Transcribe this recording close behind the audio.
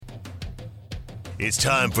It's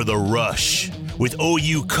time for The Rush with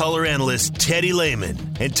OU color analyst Teddy Lehman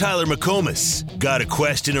and Tyler McComas. Got a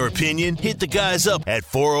question or opinion? Hit the guys up at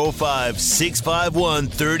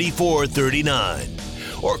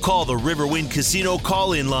 405-651-3439 or call the Riverwind Casino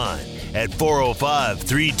call-in line at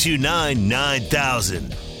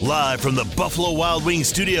 405-329-9000. Live from the Buffalo Wild Wings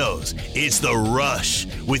studios, it's The Rush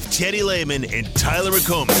with Teddy Lehman and Tyler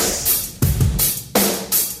McComas.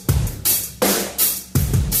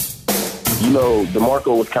 You know,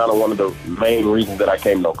 DeMarco was kind of one of the main reasons that I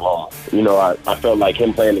came to Oklahoma. You know, I felt like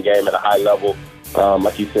him playing the game at a high level,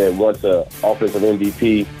 like you said, once an offensive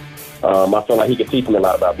MVP, I felt like he could teach me a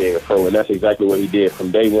lot about being a pro, and that's exactly what he did.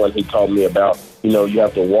 From day one, he taught me about, you know, you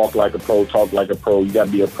have to walk like a pro, talk like a pro. You got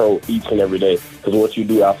to be a pro each and every day because what you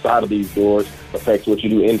do outside of these doors affects what you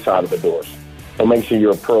do inside of the doors. So make sure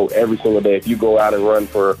you're a pro every single day. If you go out and run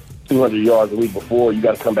for 200 yards a week before, you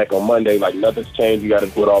got to come back on Monday like nothing's changed. You got to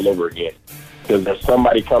do it all over again because there's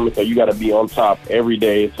somebody coming, so you got to be on top every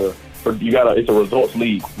day. It's a results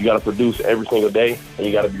league. You got to produce every single day, and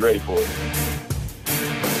you got to be ready for it.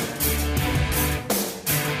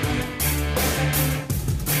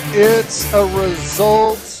 It's a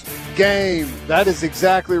results game. That is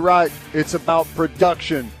exactly right. It's about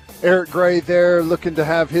production. Eric Gray there looking to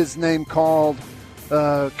have his name called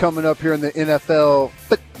coming up here in the NFL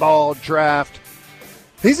football draft.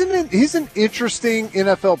 He's an interesting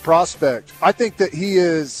NFL prospect. I think that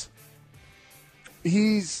he's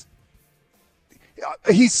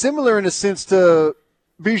similar in a sense to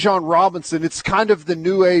Bijan Robinson. It's kind of the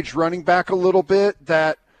new age running back a little bit,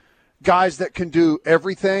 that guys that can do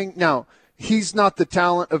everything. Now, he's not the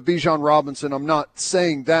talent of Bijan Robinson. I'm not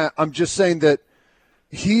saying that. I'm just saying that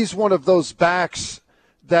he's one of those backs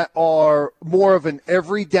that are more of an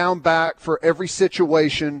every down back for every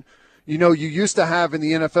situation. You know, you used to have in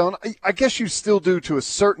the NFL, and I guess you still do to a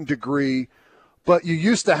certain degree, but you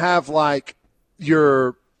used to have like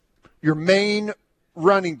your main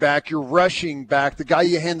running back, your rushing back, the guy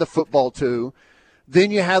you hand the football to. Then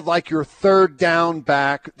you had like your third down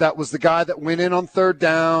back. That was the guy that went in on third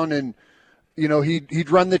down, and you know he'd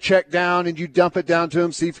run the check down and you dump it down to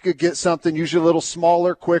him, see if you could get something. Usually a little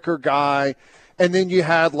smaller, quicker guy. And then you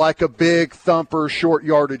had like a big thumper, short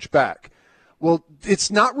yardage back. Well, it's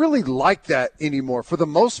not really like that anymore. For the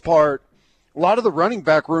most part, a lot of the running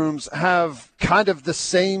back rooms have kind of the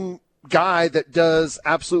same guy that does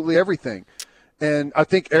absolutely everything. And I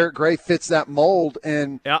think Eric Gray fits that mold.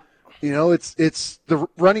 And, you know, it's the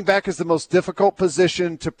running back is the most difficult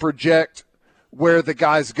position to project where the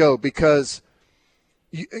guys go because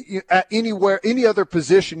at any other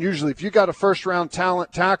position, usually if you got a first-round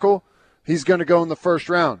talent tackle, he's going to go in the first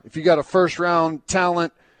round. If you got a first-round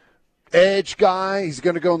talent edge guy, he's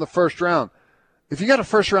going to go in the first round. If you got a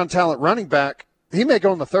first-round talent running back, he may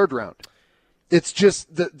go in the third round. It's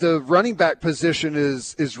just the running back position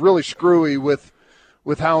is really screwy with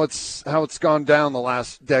how it's gone down the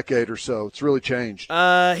last decade or so. It's really changed.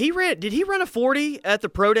 Did he run a 40 at the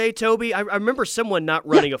pro day, Toby? I remember someone not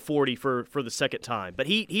running a 40 for the second time, but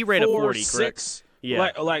he ran a 40, correct? 4.6.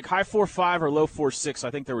 Yeah, like high 4.5 or low 4.6.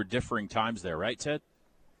 I think there were differing times there, right, Ted?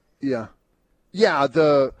 Yeah.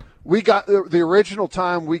 We got the original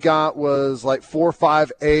time we got was like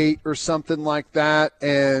 4.58 or something like that,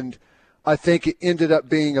 and I think it ended up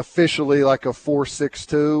being officially like a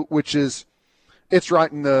 4.62, which is it's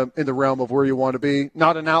right in the realm of where you want to be.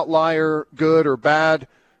 Not an outlier, good or bad,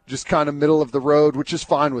 just kind of middle of the road, which is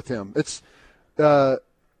fine with him. It's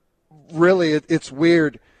really it's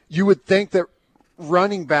weird. You would think that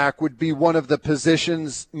running back would be one of the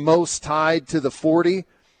positions most tied to the 40,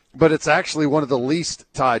 but it's actually one of the least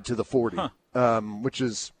tied to the 40, which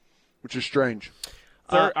is strange.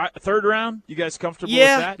 Third round, you guys comfortable with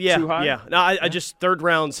that? Too high? Yeah. No, I just third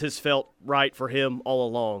rounds has felt right for him all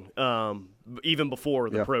along, even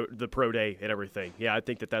before the pro day and everything. Yeah, I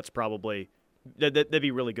think that's probably that'd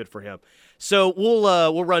be really good for him. So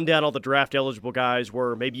we'll run down all the draft eligible guys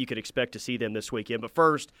where maybe you could expect to see them this weekend. But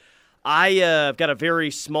first, I've got a very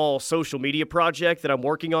small social media project that I'm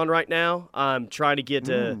working on right now. I'm trying to get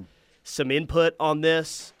some input on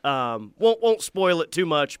this. Won't spoil it too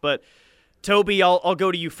much, but Toby, I'll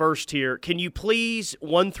go to you first here. Can you please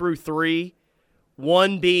 1 through 3,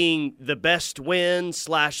 1 being the best win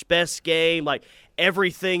 / best game, like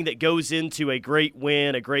everything that goes into a great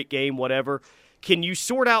win, a great game, whatever. Can you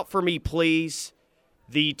sort out for me, please,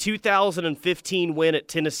 the 2015 win at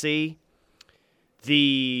Tennessee,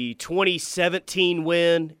 the 2017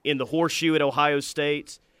 win in the Horseshoe at Ohio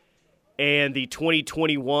State, and the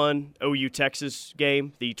 2021 OU-Texas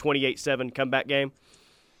game, the 28-7 comeback game?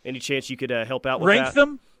 Any chance you could help out with that? Rank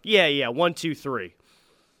them? Yeah, 1, 2, 3.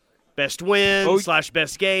 best win /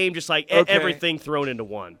 best game, just like everything thrown into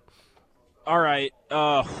one. All right.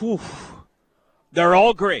 They're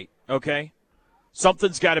all great, okay?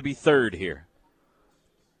 Something's got to be third here.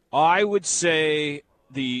 I would say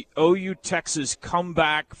the OU Texas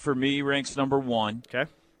comeback for me ranks number 1.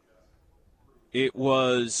 Okay. It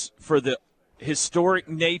was for the historic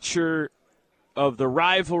nature of the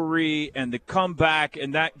rivalry and the comeback,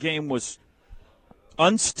 and that game was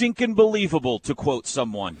unstinking believable, to quote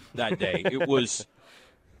someone that day. It was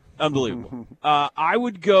unbelievable. I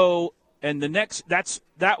would go, and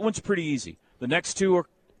that one's pretty easy. The next two are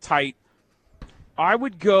tight. I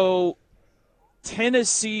would go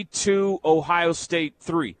Tennessee 2, Ohio State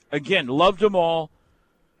 3. Again, loved them all.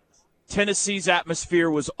 Tennessee's atmosphere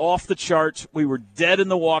was off the charts. We were dead in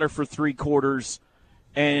the water for 3 quarters,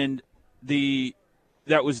 and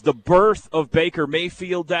that was the birth of Baker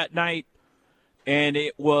Mayfield that night, and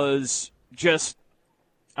it was just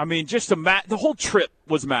the whole trip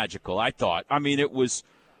was magical, I thought. I mean, it was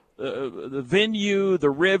the venue, the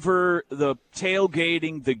river, the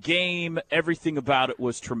tailgating, the game, everything about it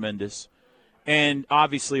was tremendous. And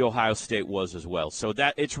obviously Ohio State was as well. So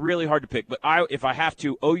that it's really hard to pick. But if I have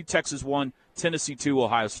to, OU Texas 1, Tennessee 2,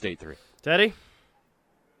 Ohio State 3. Teddy?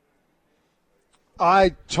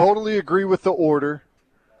 I totally agree with the order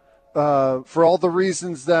for all the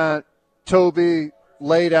reasons that Toby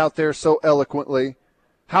laid out there so eloquently.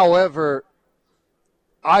 However,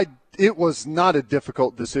 it was not a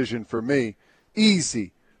difficult decision for me.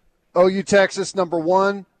 Easy. OU Texas, number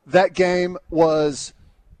 1. That game was,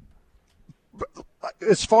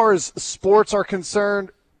 as far as sports are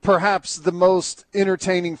concerned, perhaps the most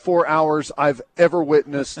entertaining 4 hours I've ever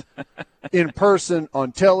witnessed in person,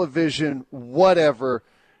 on television, whatever.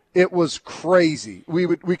 It was crazy.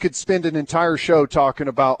 We could spend an entire show talking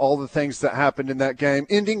about all the things that happened in that game,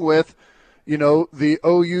 ending with, the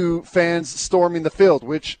OU fans storming the field,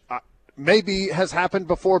 which maybe has happened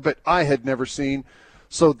before, but I had never seen.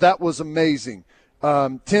 So that was amazing.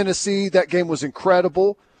 Tennessee, that game was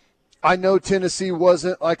incredible. I know Tennessee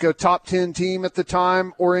wasn't like a top 10 team at the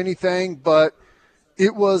time or anything, but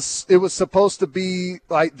it was supposed to be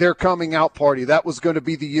like their coming out party. That was going to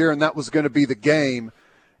be the year, and that was going to be the game.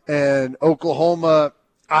 And Oklahoma,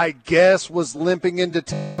 I guess, was limping into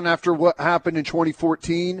town after what happened in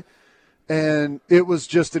 2014. And it was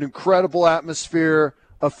just an incredible atmosphere,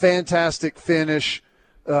 a fantastic finish.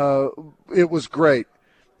 It was great.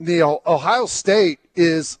 Ohio State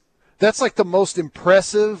that's like the most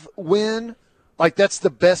impressive win. Like, that's the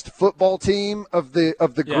best football team of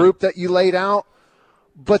the group that you laid out.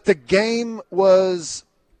 But the game was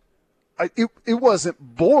it wasn't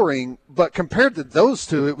boring, but compared to those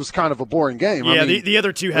two, it was kind of a boring game. Yeah, I mean, the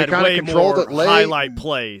other two had way more highlight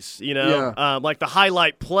plays. Yeah. Like the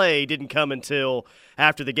highlight play didn't come until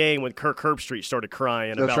after the game when Kirk Herbstreit started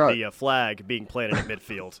crying about the flag being planted at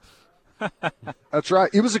midfield. That's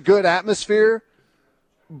right. It was a good atmosphere,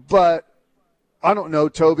 but I don't know,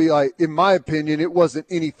 Toby. In my opinion, it wasn't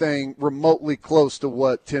anything remotely close to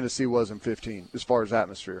what Tennessee was in 15 as far as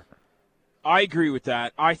atmosphere. I agree with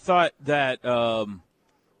that. I thought that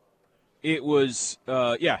it was,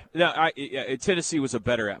 Tennessee was a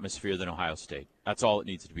better atmosphere than Ohio State. That's all it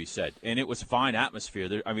needs to be said. And it was fine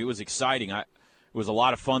atmosphere. It was exciting. It was a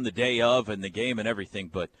lot of fun the day of and the game and everything.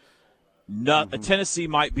 But Tennessee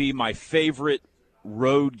might be my favorite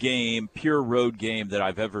pure road game that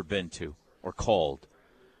I've ever been to or called.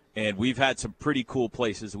 And we've had some pretty cool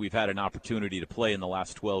places we've had an opportunity to play in the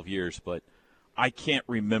last 12 years, but I can't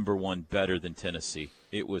remember one better than Tennessee.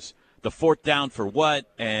 It was the fourth down for what,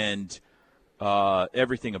 and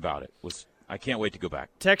everything about it was. I can't wait to go back.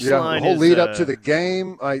 Text line the whole lead up to the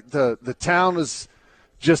game. The town was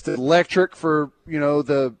just electric for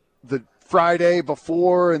the Friday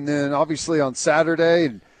before, and then obviously on Saturday.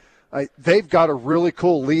 And they've got a really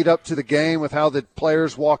cool lead up to the game with how the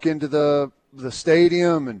players walk into the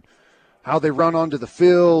stadium and how they run onto the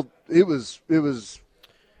field.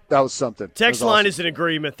 That was something. Text line is in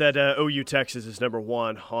agreement that OU Texas is number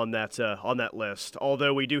 1 on that list.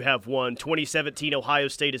 Although we do have one. 2017 Ohio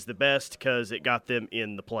State is the best because it got them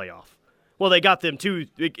in the playoff. Well, they got them too.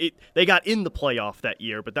 They got in the playoff that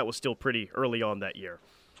year, but that was still pretty early on that year.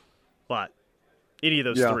 But any of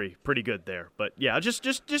those three, pretty good there. But yeah,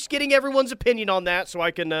 just getting everyone's opinion on that so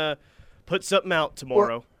I can put something out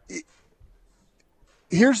tomorrow. Well,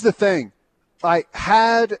 here's the thing. I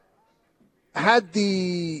had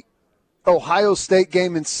the Ohio State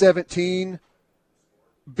game in 17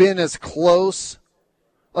 been as close,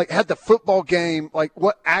 had the football game,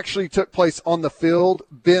 what actually took place on the field,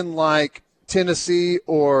 been like Tennessee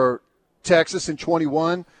or Texas in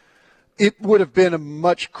 21, it would have been a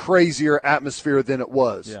much crazier atmosphere than it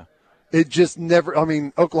was. Yeah. It just never – I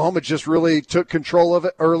mean, Oklahoma just really took control of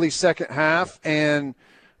it early second half, and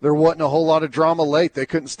there wasn't a whole lot of drama late. They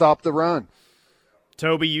couldn't stop the run.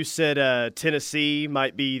 Toby, you said Tennessee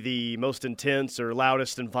might be the most intense or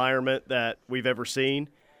loudest environment that we've ever seen.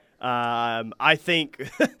 I think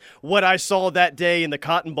what I saw that day in the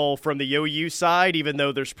Cotton Bowl from the OU side, even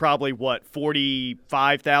though there's probably,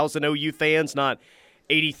 45,000 OU fans, not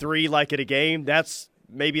 83 like at a game, that's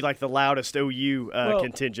maybe like the loudest OU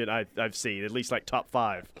contingent I've seen, at least like top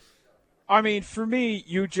 5. I mean, for me,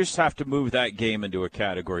 you just have to move that game into a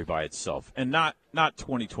category by itself, and not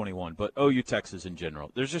 2021, but OU Texas in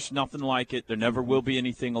general. There's just nothing like it. There never will be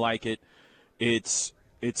anything like it. It's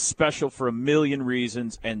special for a million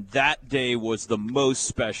reasons, and that day was the most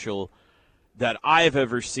special that I've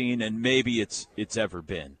ever seen, and maybe it's ever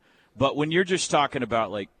been. But when you're just talking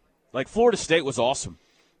about like Florida State was awesome.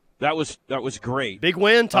 That was great. Big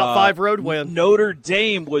win, top 5 road win. Notre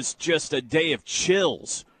Dame was just a day of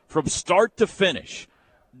chills from start to finish.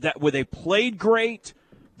 Where they played great.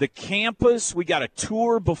 The campus, we got a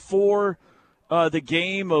tour before the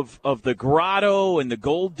game of the Grotto and the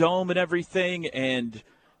Gold Dome and everything, and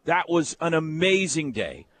that was an amazing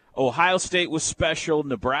day. Ohio State was special.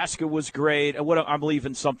 Nebraska was great. I'm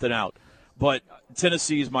leaving something out. But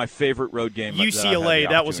Tennessee is my favorite road game. UCLA,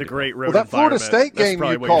 that was a great road that Florida environment. State game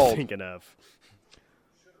That's you what called. You're thinking of.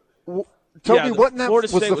 Toby, Yeah, wasn't that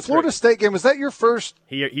Florida State State game? Was that your first?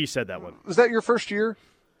 He said that one. Was that your first year?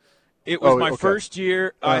 It was my okay. first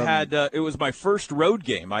year. I had it was my first road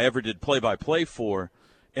game I ever did play-by-play for,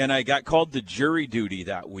 and I got called to jury duty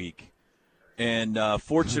that week. And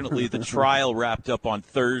fortunately, the trial wrapped up on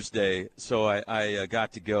Thursday, so I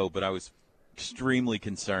got to go. But I was extremely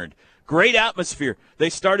concerned. Great atmosphere. They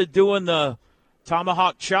started doing the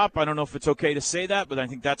tomahawk chop. I don't know if it's okay to say that, but I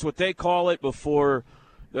think that's what they call it before,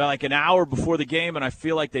 like an hour before the game, and I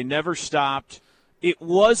feel like they never stopped. It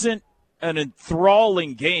wasn't an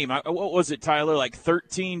enthralling game. What was it, Tyler, like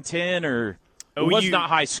 13-10 or it was not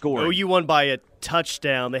high scoring? OU won by a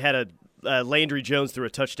touchdown. They had Landry Jones threw a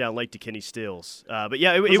touchdown late to Kenny Stills. But,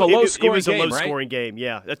 yeah, it was a low-scoring game.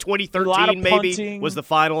 Yeah, 2013 maybe was the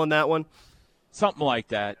final in that one. Something like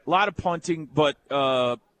that. A lot of punting, but,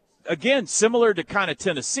 again, similar to kind of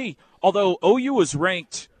Tennessee, although OU was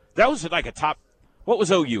ranked – that was like a top – what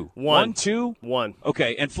was OU? 1, 2? 1.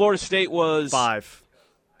 Okay, and Florida State was – 5.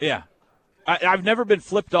 Yeah. I've never been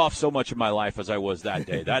flipped off so much in my life as I was that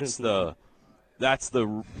day. That's the I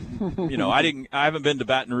haven't been to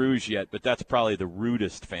Baton Rouge yet, but that's probably the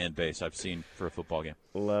rudest fan base I've seen for a football game.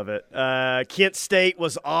 Love it. Kent State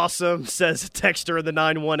was awesome, says a texter in the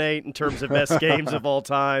 918 in terms of best games of all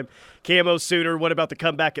time. Camo Sooner, what about the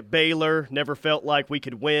comeback at Baylor? Never felt like we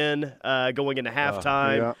could win going into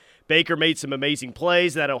halftime. Yeah. Baker made some amazing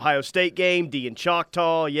plays. That Ohio State game, D in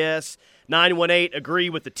Choctaw, yes. 918, agree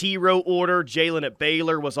with the T-Row order. Jalen at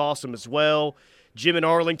Baylor was awesome as well. Jim in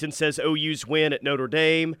Arlington says OU's win at Notre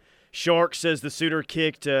Dame. Shark says the Sooner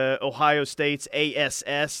kicked Ohio State's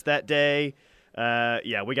ASS that day.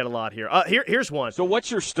 Yeah, we got a lot here. Here's one. So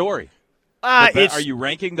what's your story? Are you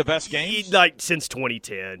ranking the best games? Like since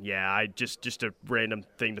 2010, yeah. I just a random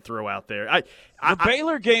thing to throw out there. The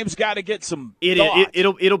Baylor game's got to get some.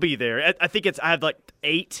 It'll be there. I think I have like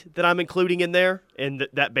 8 that I'm including in there, and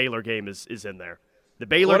that Baylor game is in there. The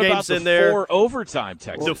Baylor game's in there. What about the 4 overtime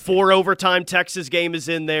Texas? The 4 overtime Texas game is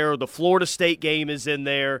in there. The Florida State game is in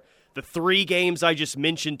there. The 3 games I just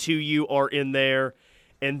mentioned to you are in there.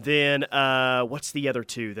 And then what's the other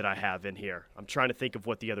 2 that I have in here? I'm trying to think of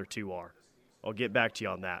what the other 2 are. I'll get back to you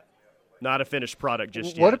on that. Not a finished product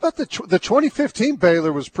just yet. What about the 2015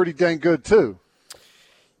 Baylor was pretty dang good too?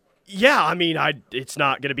 Yeah, I mean, it's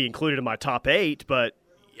not going to be included in my top 8, but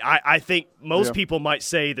I think most people might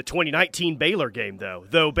say the 2019 Baylor game,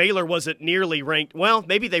 though Baylor wasn't nearly ranked. Well,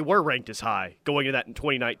 maybe they were ranked as high going into that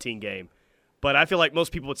 2019 game. But I feel like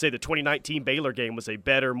most people would say the 2019 Baylor game was a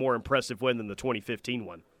better, more impressive win than the 2015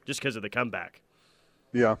 one, just because of the comeback.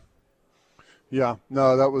 Yeah. Yeah.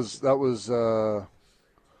 No, that was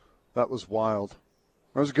wild.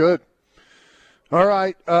 That was good. All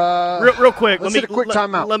right. Real quick. Let's hit a quick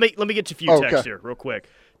timeout. Let me get you a few texts here real quick.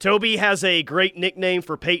 Toby has a great nickname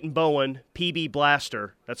for Peyton Bowen, PB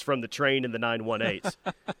Blaster. That's from the train in the 918s.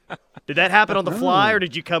 Did that happen on the fly, or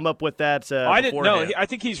did you come up with that I didn't know. beforehand? I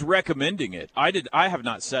think he's recommending it. I have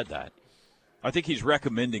not said that. I think he's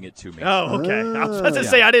recommending it to me. Oh, okay. I was about to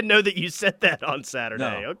say, I didn't know that you said that on Saturday.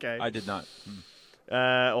 No, okay. I did not.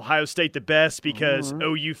 Ohio State the best because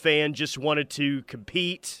OU fan just wanted to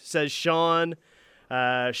compete, says Sean.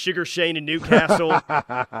 Sugar Shane in Newcastle.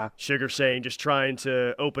 Sugar Shane just trying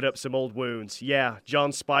to open up some old wounds. Yeah,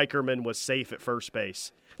 John Spikerman was safe at first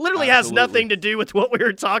base. Literally has nothing to do with what we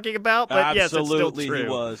were talking about, but yes, it's still true. He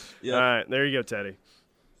was. Yep. All right, there you go, Teddy.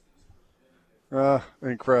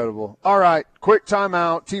 Incredible. All right, quick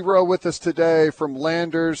timeout. T-Row with us today from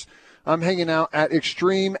Landers. I'm hanging out at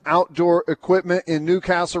Extreme Outdoor Equipment in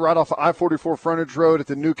Newcastle, right off of I-44 Frontage Road at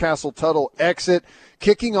the Newcastle Tuttle exit.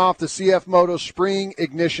 Kicking off the CF Moto Spring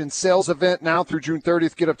Ignition Sales Event now through June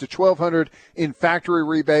 30th. Get up to $1,200 in factory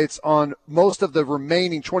rebates on most of the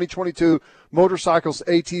remaining 2022 motorcycles,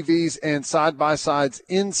 ATVs, and side-by-sides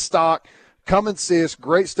in stock. Come and see us.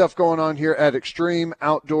 Great stuff going on here at Extreme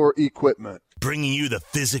Outdoor Equipment. Bringing you the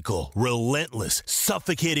physical, relentless,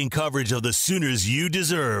 suffocating coverage of the Sooners you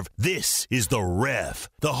deserve. This is The Ref,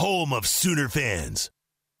 the home of Sooner fans.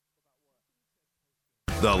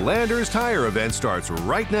 The Landers Tire event starts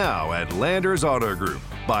right now at Landers Auto Group.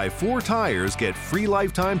 Buy 4 tires, get free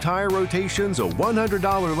lifetime tire rotations, a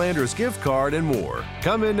 $100 Landers gift card, and more.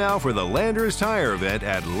 Come in now for the Landers Tire event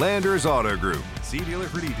at Landers Auto Group. See dealer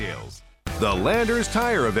for details. The Landers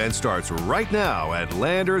Tire event starts right now at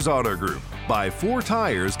Landers Auto Group. Buy 4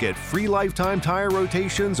 tires, get free lifetime tire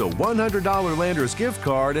rotations, a $100 Landers gift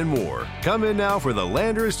card, and more. Come in now for the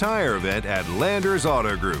Landers Tire event at Landers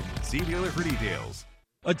Auto Group. See dealer for details.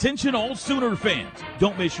 Attention all Sooner fans.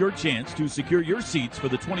 Don't miss your chance to secure your seats for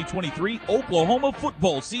the 2023 Oklahoma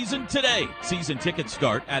football season today. Season tickets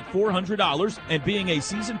start at $400, and being a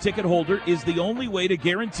season ticket holder is the only way to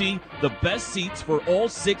guarantee the best seats for all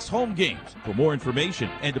 6 home games. For more information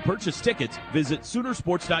and to purchase tickets, visit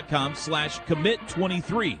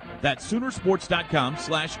Soonersports.com/commit23. That's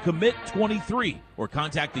Soonersports.com/commit23. Or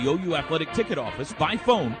contact the OU Athletic Ticket Office by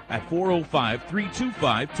phone at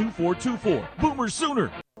 405-325-2424. Boomer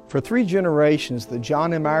Sooner! For 3 generations, the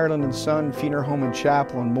John M. Ireland & Son Funeral Home and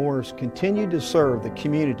Chapel in Morris continued to serve the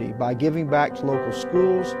community by giving back to local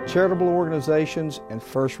schools, charitable organizations, and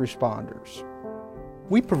first responders.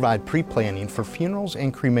 We provide pre-planning for funerals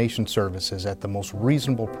and cremation services at the most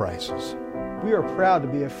reasonable prices. We are proud to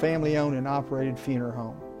be a family-owned and operated funeral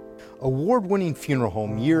home. Award-winning funeral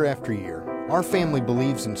home year after year, our family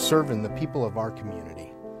believes in serving the people of our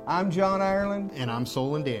community. I'm John Ireland. And I'm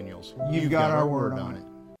Solon Daniels. You've got our word on it.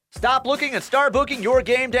 Stop looking and start booking your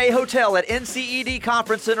game day hotel at NCED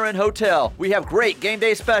Conference Center and Hotel. We have great game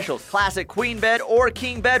day specials, classic queen bed or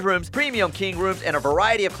king bedrooms, premium king rooms, and a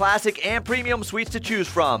variety of classic and premium suites to choose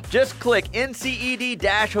from. Just click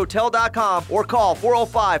nced-hotel.com or call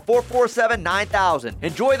 405-447-9000.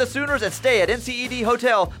 Enjoy the Sooners and stay at NCED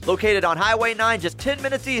Hotel, located on Highway 9 just 10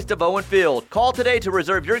 minutes east of Owen Field. Call today to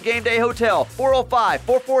reserve your game day hotel,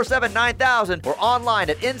 405-447-9000, or online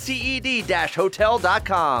at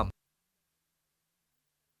nced-hotel.com.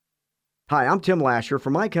 Hi, I'm Tim Lasher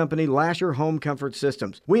from my company, Lasher Home Comfort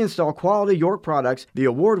Systems. We install quality York products. The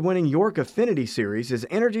award-winning York Affinity Series is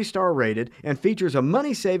Energy Star rated and features a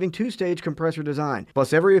money-saving 2-stage compressor design.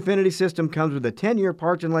 Plus, every Affinity system comes with a 10-year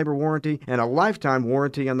parts and labor warranty and a lifetime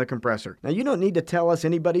warranty on the compressor. Now, you don't need to tell us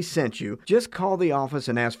anybody sent you. Just call the office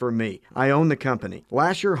and ask for me. I own the company.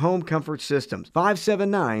 Lasher Home Comfort Systems,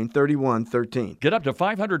 579-3113. Get up to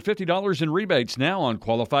 $550 in rebates now on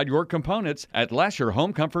qualified York components at Lasher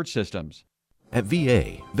Home Comfort Systems. At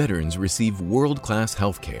VA, veterans receive world-class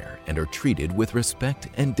health care and are treated with respect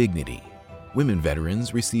and dignity. Women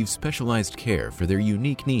veterans receive specialized care for their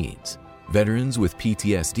unique needs. Veterans with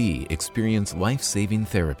PTSD experience life-saving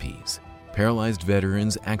therapies. Paralyzed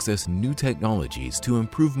veterans access new technologies to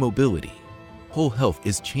improve mobility. Whole Health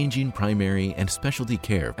is changing primary and specialty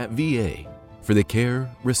care at VA for the care,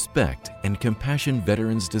 respect, and compassion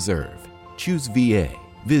veterans deserve. Choose VA.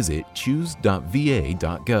 Visit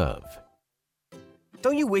choose.va.gov.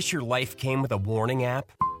 Don't you wish your life came with a warning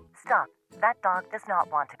app? Stop. That dog does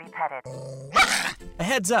not want to be petted. A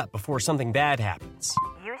heads up before something bad happens.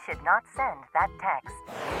 You should not send that text.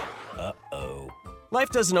 Uh-oh. Life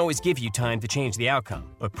doesn't always give you time to change the outcome,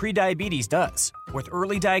 but prediabetes does. With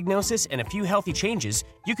early diagnosis and a few healthy changes,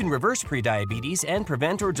 you can reverse prediabetes and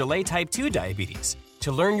prevent or delay type 2 diabetes.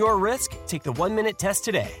 To learn your risk, take the 1-minute test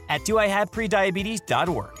today at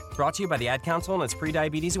doihaveprediabetes.org. Brought to you by the Ad Council and its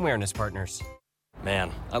prediabetes awareness partners.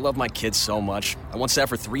 Man, I love my kids so much. I once sat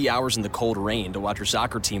for 3 hours in the cold rain to watch her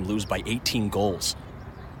soccer team lose by 18 goals.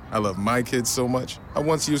 I love my kids so much, I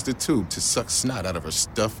once used a tube to suck snot out of her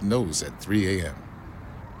stuffed nose at 3 a.m.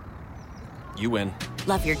 You win.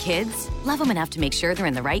 Love your kids? Love them enough to make sure they're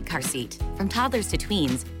in the right car seat. From toddlers to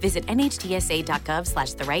tweens, visit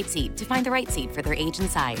nhtsa.gov/the-right-seat to find the right seat for their age and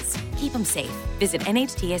size. Keep them safe. Visit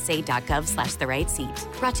nhtsa.gov/the-right-seat.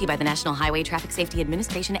 Brought to you by the National Highway Traffic Safety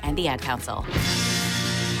Administration and the Ad Council.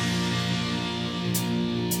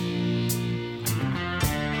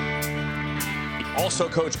 Also,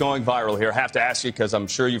 Coach, going viral here, I have to ask you because I'm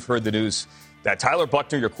sure you've heard the news that Tyler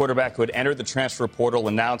Buchner, your quarterback who had entered the transfer portal,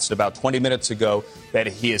 announced about 20 minutes ago that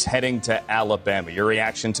he is heading to Alabama. Your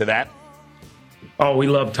reaction to that? Oh, we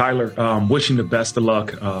love Tyler. Wishing the best of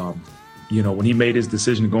luck. When he made his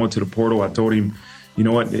decision to go into the portal, I told him, you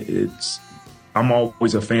know what, I'm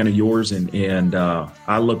always a fan of yours, and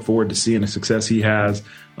I look forward to seeing the success he has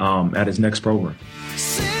at his next program.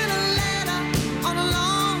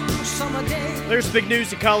 There's big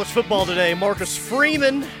news in college football today. Marcus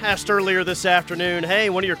Freeman asked earlier this afternoon, hey,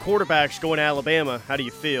 one of your quarterbacks going to Alabama. How do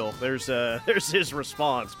you feel? There's his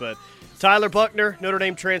response. But Tyler Buchner, Notre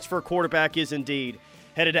Dame transfer quarterback, is indeed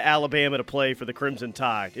headed to Alabama to play for the Crimson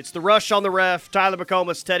Tide. It's the Rush on the Ref. Tyler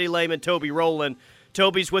McComas, Teddy Lehman, Toby Rowland.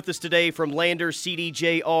 Toby's with us today from Landers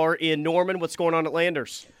CDJR in Norman. What's going on at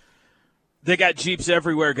Landers? They got Jeeps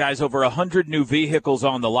everywhere, guys. Over 100 new vehicles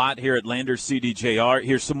on the lot here at Landers CDJR.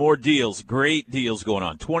 Here's some more deals. Great deals going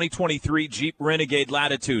on. 2023 Jeep Renegade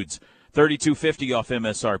Latitudes, $3,250 off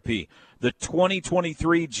MSRP. The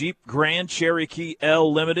 2023 Jeep Grand Cherokee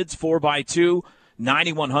L Limiteds 4x2,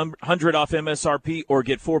 $9,100 off MSRP, or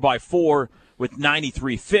get 4x4 with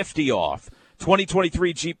 $9,350 off.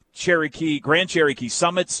 2023 Jeep Cherokee Grand Cherokee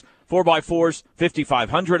Summits 4x4s,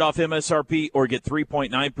 $5,500 off MSRP, or get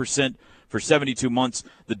 3.9% for 72 months.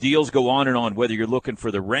 The deals go on and on, whether you're looking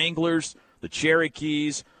for the Wranglers, the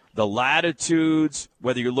Cherokees, the Latitudes,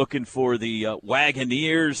 whether you're looking for the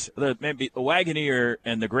Wagoneers. Maybe the Wagoneer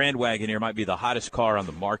and the Grand Wagoneer might be the hottest car on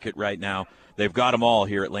the market right now. They've got them all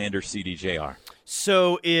here at Landers CDJR.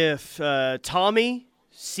 So if Tommy,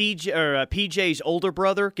 PJ's older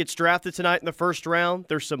brother, gets drafted tonight in the first round,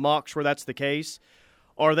 there's some mocks where that's the case.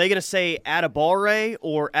 Are they going to say Adibare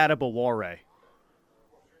or Adibaware?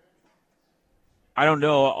 I don't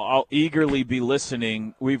know. I'll eagerly be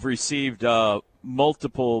listening. We've received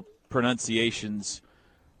multiple pronunciations.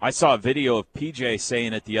 I saw a video of PJ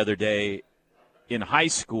saying it the other day in high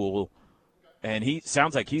school, and he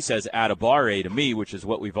sounds like he says Adibare to me, which is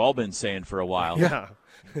what we've all been saying for a while. Yeah.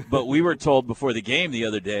 But we were told before the game the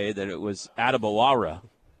other day that it was Adibawara.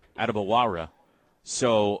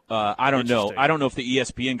 So I don't know. I don't know if the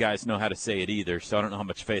ESPN guys know how to say it either, so I don't know how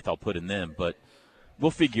much faith I'll put in them. But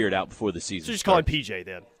we'll figure it out before the season So just starts. call him PJ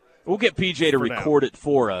then. We'll get PJ to For record it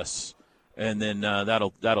for us, and then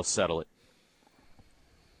that'll settle it.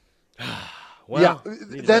 Well, yeah,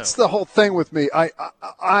 that's the whole thing with me.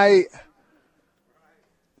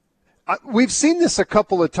 We've seen this a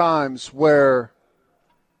couple of times where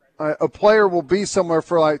a player will be somewhere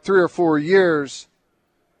for like 3 or 4 years,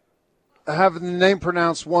 having the name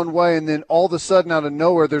pronounced one way, and then all of a sudden out of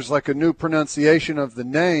nowhere there's like a new pronunciation of the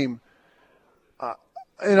name.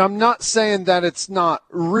 And I'm not saying that it's not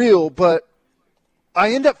real, but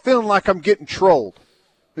I end up feeling like I'm getting trolled,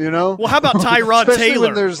 you know? Well, how about Tyrod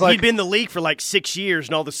Taylor? Like, he'd been in the league for like 6 years,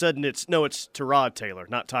 and all of a sudden it's Tyrod Taylor,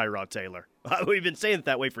 not Tyrod Taylor. We've been saying it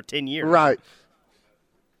that way for 10 years.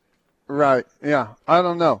 Right. Yeah. I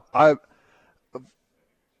don't know.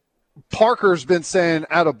 Parker's been saying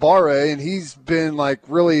Adibare, and he's been like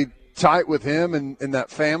really tight with him and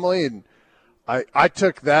that family, and I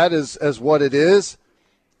took that as what it is.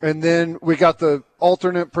 And then we got the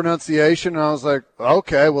alternate pronunciation, and I was like,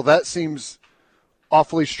 okay, well, that seems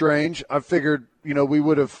awfully strange. I figured, we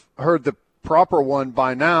would have heard the proper one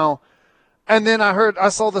by now. And then I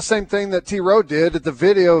saw the same thing that T-Row did at the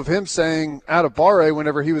video of him saying Adibare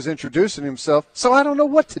whenever he was introducing himself. So I don't know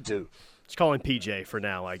what to do. Let's call him PJ for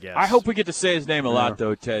now, I guess. I hope we get to say his name a lot,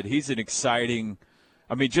 though, Ted. He's an exciting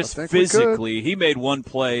just physically. He made one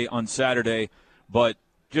play on Saturday, but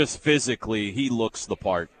just physically, he looks the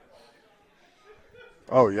part.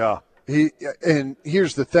 Oh, yeah. And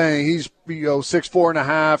here's the thing. He's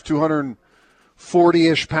 6'4.5",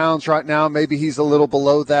 240-ish pounds right now. Maybe he's a little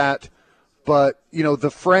below that. But, the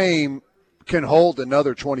frame can hold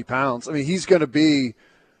another 20 pounds. I mean, he's going to be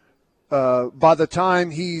by the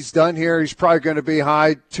time he's done here, he's probably going to be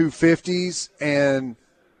high 250s. And,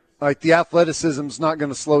 the athleticism's not going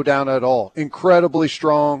to slow down at all. Incredibly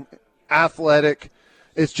strong, athletic.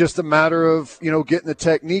 It's just a matter of, getting the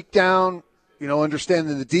technique down,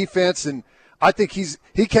 understanding the defense. And I think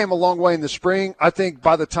he came a long way in the spring. I think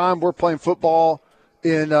by the time we're playing football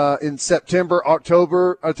in September,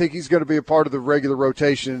 October, I think he's going to be a part of the regular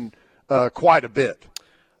rotation quite a bit.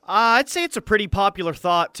 I'd say it's a pretty popular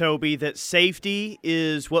thought, Toby, that safety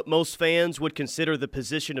is what most fans would consider the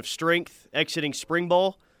position of strength exiting spring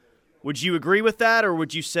ball. Would you agree with that, or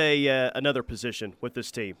would you say another position with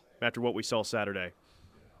this team after what we saw Saturday?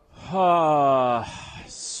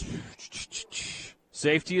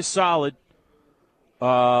 Safety is solid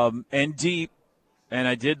and deep, and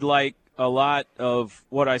I did like a lot of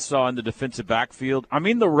what I saw in the defensive backfield. I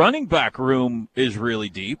mean, the running back room is really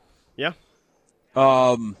deep. Yeah.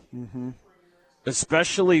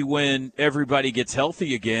 Especially when everybody gets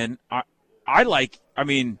healthy again. I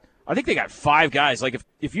think they got 5 guys. Like,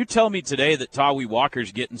 if you tell me today that Tawee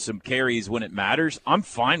Walker's getting some carries when it matters, I'm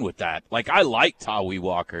fine with that. Like, I like Tawee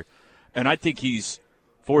Walker, and I think he's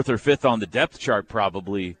 4th or 5th on the depth chart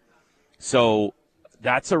probably. So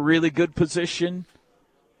that's a really good position.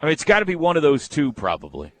 I mean, it's got to be one of those 2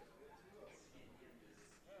 probably.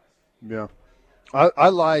 Yeah. I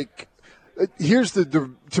like – here's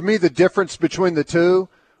to me the difference between the 2.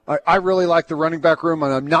 I really like the running back room,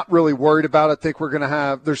 and I'm not really worried about it. I think we're going to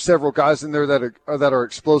have – there's several guys in there that are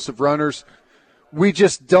explosive runners. We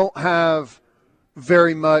just don't have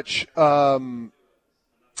very much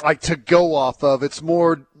like to go off of. It's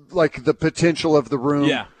more like the potential of the room.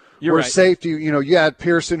 Yeah, you're right. Safety, you had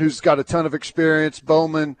Pearson, who's got a ton of experience.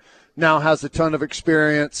 Bowman now has a ton of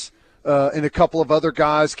experience, and a couple of other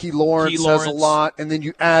guys. Key Lawrence has a lot, and then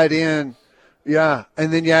you add in – yeah,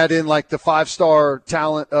 and then you add in like the 5-star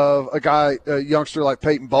talent of a youngster like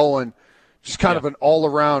Peyton Bowen, just kind of an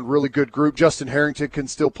all-around really good group. Justin Harrington can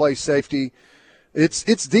still play safety.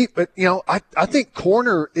 It's deep, but I think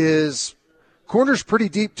corner's pretty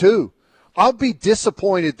deep too. I'll be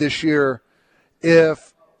disappointed this year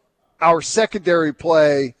if our secondary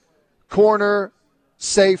play, corner,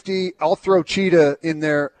 safety, I'll throw Cheetah in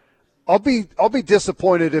there. I'll be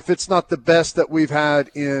disappointed if it's not the best that we've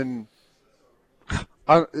had in.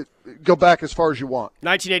 Go back as far as you want.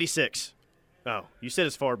 1986. Oh, you said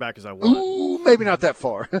as far back as I want. Ooh, maybe not that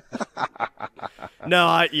far. No,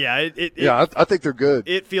 I think they're good.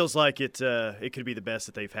 It feels like it could be the best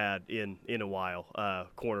that they've had in a while.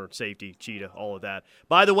 Corner, safety, Cheetah, all of that.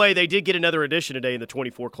 By the way, they did get another addition today in the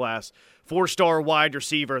 24 class. 4-star wide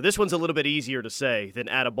receiver. This one's a little bit easier to say than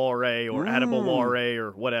Adebawore or Adebaware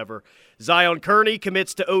or whatever. Zion Kearney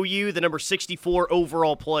commits to OU, the number 64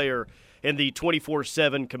 overall player in the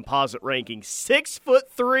 24/7 composite ranking.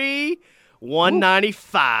 6'3",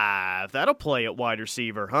 195. That'll play at wide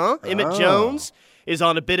receiver, huh? Emmett Jones is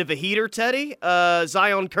on a bit of a heater, Teddy.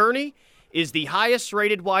 Zion Kearney is the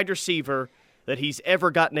highest-rated wide receiver that he's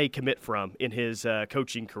ever gotten a commit from in his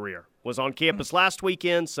coaching career. Was on campus last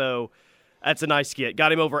weekend, so that's a nice get.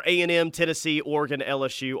 Got him over A&M, Tennessee, Oregon,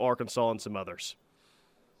 LSU, Arkansas, and some others.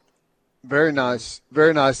 Very nice.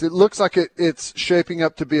 Very nice. It looks like it's shaping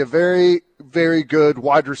up to be a very, very good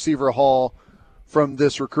wide receiver haul from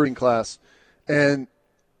this recruiting class. And,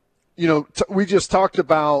 we just talked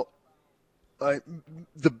about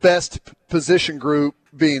the best position group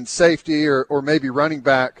being safety or maybe running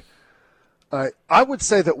back. I would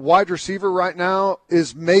say that wide receiver right now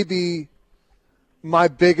is maybe my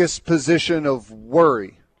biggest position of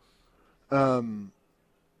worry.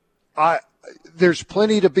 There's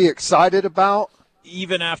plenty to be excited about.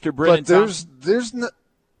 Even after Brennan Thompson? There's no.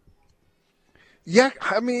 Yeah,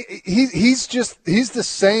 I mean, he's the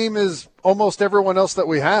same as almost everyone else that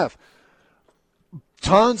we have.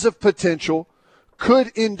 Tons of potential.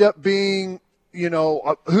 Could end up being,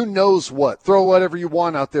 who knows what. Throw whatever you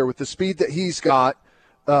want out there with the speed that he's got.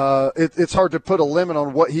 It's hard to put a limit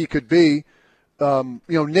on what he could be.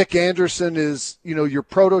 Nick Anderson is, your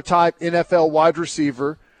prototype NFL wide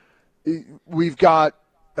receiver. We've got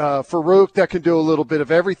Farouk that can do a little bit of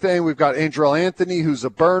everything. We've got Andrel Anthony, who's a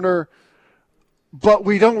burner. But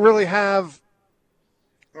we don't really have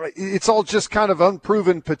 – it's all just kind of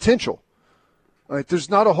unproven potential. There's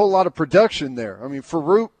not a whole lot of production there. I mean,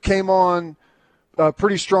 Farouk came on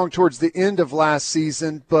pretty strong towards the end of last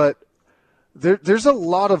season, but there's a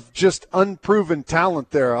lot of just unproven talent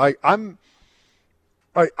there. I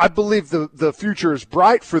believe the future is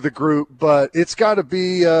bright for the group, but it's got to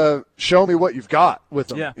be show me what you've got with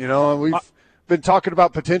them. Yeah. And we've been talking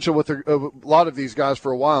about potential with a lot of these guys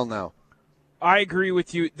for a while now. I agree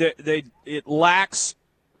with you. It lacks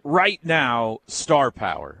right now star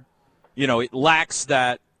power. It lacks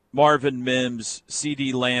that Marvin Mims,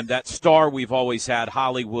 CeeDee Lamb, that star we've always had,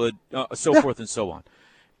 Hollywood, forth and so on.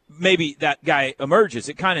 Maybe that guy emerges.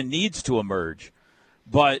 It kind of needs to emerge,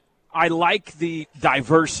 but I like the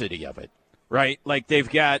diversity of it, right? Like they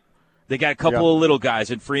got a couple of little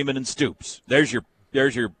guys in Freeman and Stoops. There's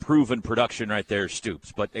your proven production right there,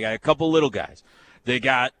 Stoops. But they got a couple of little guys. They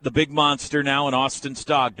got the big monster now in Austin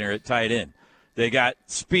Stogner at tight end. They got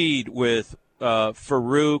speed with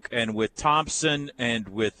Farouk and with Thompson and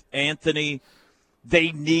with Anthony.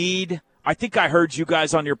 They need. I think I heard you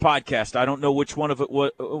guys on your podcast. I don't know which one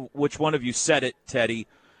of you said it, Teddy.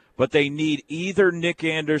 But they need either Nick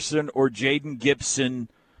Anderson or Jaden Gibson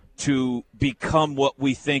to become what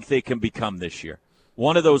we think they can become this year.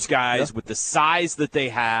 One of those guys with the size that they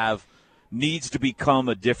have needs to become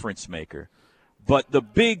a difference maker. But the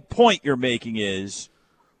big point you're making is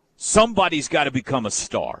somebody's got to become a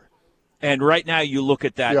star. And right now you look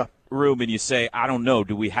at that room and you say, I don't know,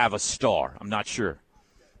 do we have a star? I'm not sure.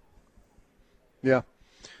 Yeah.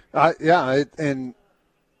 And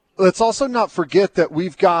let's also not forget that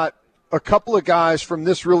we've got a couple of guys from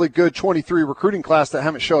this really good 23 recruiting class that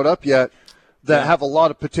haven't showed up yet that have a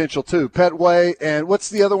lot of potential too. Petway and what's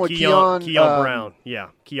the other one? Keon Brown. Yeah,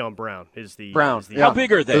 Keon Brown is the Brown. How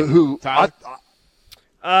big are they?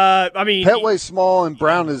 I mean, Petway's small and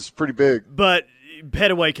Brown is pretty big. But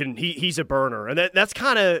Petway he's a burner, and that's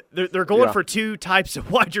kind of they're going for two types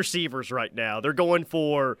of wide receivers right now. They're going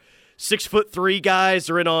for 6'3" guys.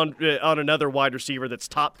 They're in on another wide receiver that's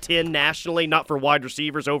top 10 nationally, not for wide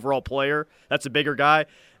receivers, overall player. That's a bigger guy.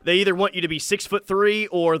 They either want you to be 6'3",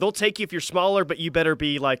 or they'll take you if you're smaller, but you better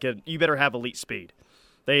be you better have elite speed.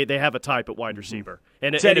 They have a type at wide receiver,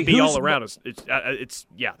 and it'd be all around.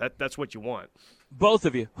 That's what you want. Both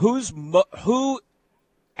of you, who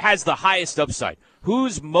has the highest upside?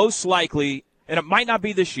 Who's most likely, and it might not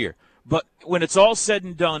be this year, but when it's all said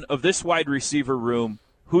and done of this wide receiver room,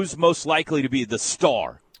 who's most likely to be the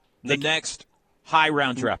star, the next high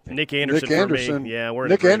round draft pick? Nick Anderson. Nick Anderson. For me. Yeah, we're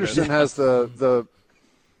Nick Anderson has the.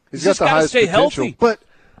 He's got the highest stay potential, healthy. But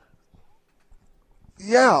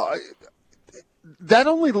that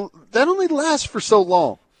only lasts for so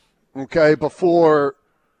long, okay? Before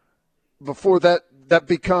that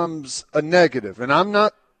becomes a negative, and I'm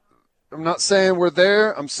not saying we're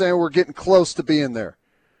there. I'm saying we're getting close to being there.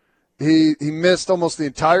 He missed almost the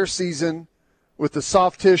entire season with the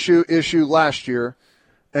soft tissue issue last year,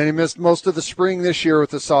 and he missed most of the spring this year with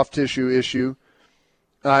the soft tissue issue.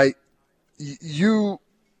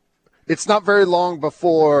 It's not very long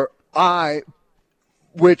before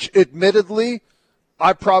which admittedly,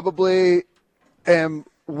 I probably am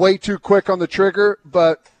way too quick on the trigger,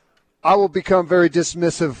 but I will become very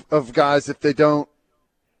dismissive of guys if they don't,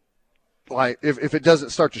 if it doesn't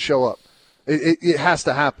start to show up. It has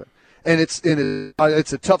to happen. And it's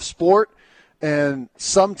a tough sport, and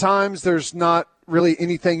sometimes there's not really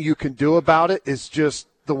anything you can do about it. It's just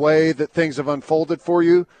the way that things have unfolded for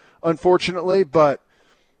you, unfortunately. But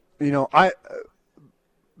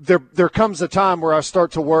there comes a time where I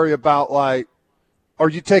start to worry about, are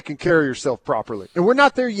you taking care of yourself properly? And we're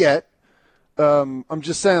not there yet. I'm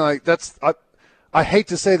just saying, I hate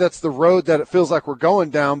to say that's the road that it feels like we're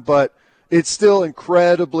going down, but it's still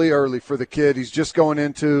incredibly early for the kid. He's just going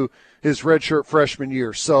into his redshirt freshman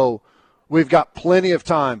year. So we've got plenty of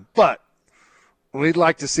time, but we'd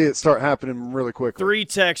like to see it start happening really quickly. 3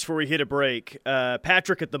 texts before we hit a break.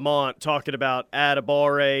 Patrick at the Mont talking about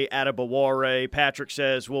Adibaware. Patrick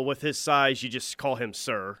says, well, with his size, you just call him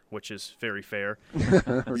sir, which is very fair.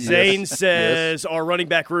 Zane says, our running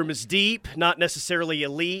back room is deep, not necessarily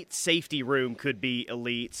elite. Safety room could be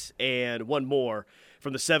elite. And one more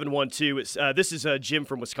from the 712. This is Jim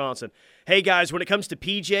from Wisconsin. Hey, guys, when it comes to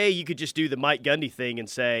PJ, you could just do the Mike Gundy thing and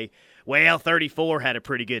say, well, 34 had a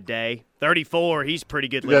pretty good day. 34, he's a pretty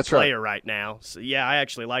good player right now. So, yeah, I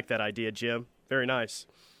actually like that idea, Jim. Very nice.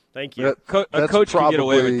 Thank you. A coach can get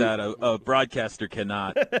away with that. A broadcaster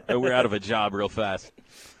cannot. We're out of a job real fast.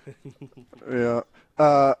 Yeah.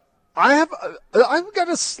 I've got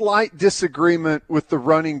a slight disagreement with the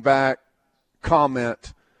running back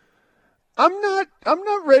comment. I'm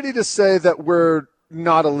not ready to say that we're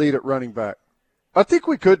not elite at running back. I think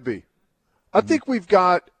we could be. I think we've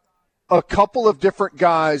got a couple of different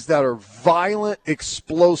guys that are violent,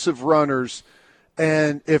 explosive runners.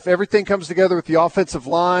 And if everything comes together with the offensive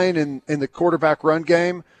line and the quarterback run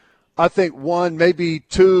game, I think 1, maybe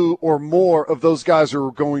 2 or more of those guys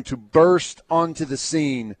are going to burst onto the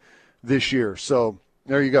scene this year. So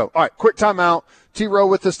there you go. All right, quick timeout. T-Row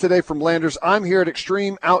with us today from Landers. I'm here at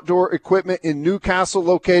Extreme Outdoor Equipment in Newcastle,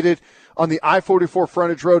 located on the I-44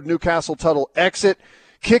 frontage road, Newcastle Tuttle exit.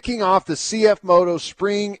 Kicking off the CF Moto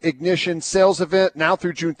Spring Ignition Sales Event now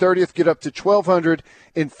through June 30th. Get up to $1,200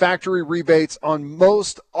 in factory rebates on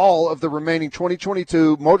most all of the remaining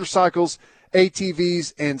 2022 motorcycles,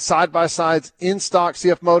 ATVs, and side-by-sides in stock.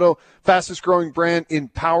 CF Moto, fastest growing brand in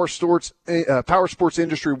power sports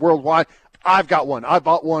industry worldwide. I've got one. I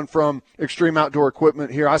bought one from Extreme Outdoor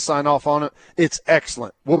Equipment here. I sign off on it. It's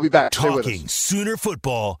excellent. We'll be back. Talking Sooner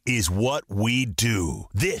football is what we do.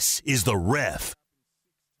 This is The Ref.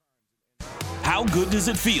 How How good does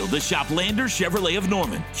it feel to shop Landers Chevrolet of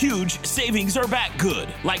Norman? Huge savings are back good,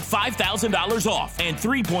 like $5,000 off and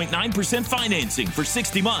 3.9% financing for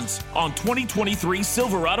 60 months on 2023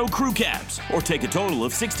 Silverado crew cabs, or take a total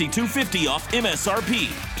of $6,250 off MSRP.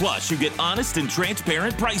 Plus, you get honest and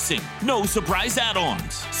transparent pricing. No surprise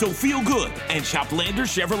add-ons. So feel good and shop Landers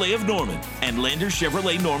Chevrolet of Norman and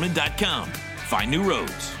LandersChevroletNorman.com. Find new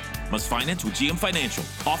roads. Must finance with GM Financial.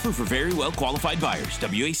 Offer for very well qualified buyers.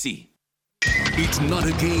 WAC. It's not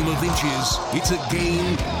a game of inches, it's a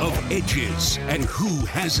game of edges. And who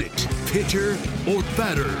has it? Pitcher or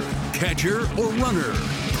batter? Catcher or runner?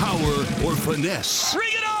 Power or finesse?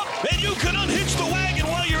 Bring it up, and you can unhitch the wagon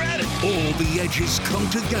while you're at it. All the edges come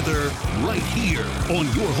together right here on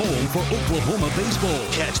your home for Oklahoma baseball.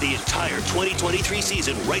 Catch the entire 2023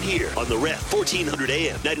 season right here on the Ref 1400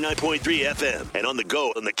 AM, 99.3 FM, and on the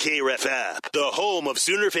go on the KREF app. The home of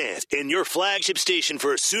Sooner fans and your flagship station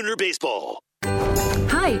for Sooner baseball.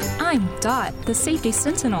 Hi, I'm Dot, the Safety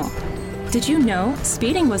Sentinel. Did you know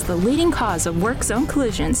speeding was the leading cause of work zone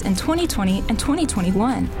collisions in 2020 and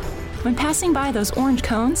 2021? When passing by those orange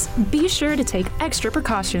cones, be sure to take extra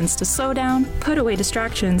precautions to slow down, put away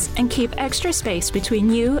distractions, and keep extra space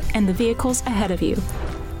between you and the vehicles ahead of you.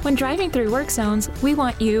 When driving through work zones, we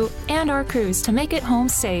want you and our crews to make it home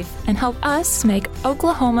safe and help us make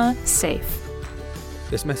Oklahoma safe.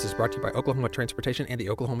 This message is brought to you by Oklahoma Transportation and the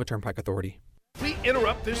Oklahoma Turnpike Authority. We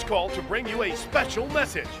interrupt this call to bring you a special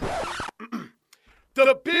message.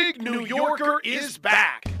 The Big New Yorker is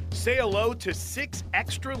back. Say hello to 6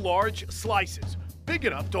 extra large slices, big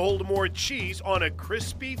enough to hold more cheese on a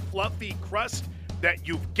crispy, fluffy crust that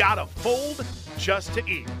you've got to fold just to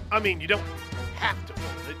eat. I mean, you don't have to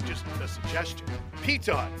fold it, just a suggestion.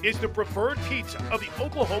 Pizza Hut is the preferred pizza of the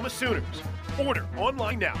Oklahoma Sooners. Order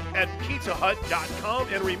online now at pizzahut.com,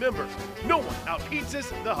 and remember, no one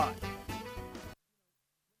out-pizzas the Hut.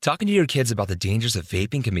 Talking to your kids about the dangers of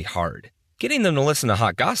vaping can be hard. Getting them to listen to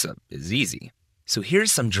hot gossip is easy. So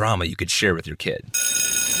here's some drama you could share with your kid.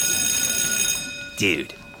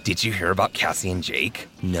 Dude, did you hear about Cassie and Jake?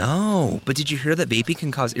 No, but did you hear that vaping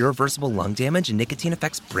can cause irreversible lung damage and nicotine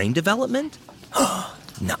affects brain development?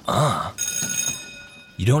 Nuh-uh.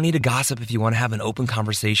 You don't need to gossip if you want to have an open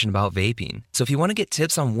conversation about vaping. So if you want to get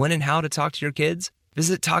tips on when and how to talk to your kids,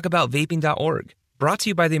 visit talkaboutvaping.org. Brought to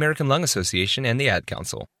you by the American Lung Association and the Ad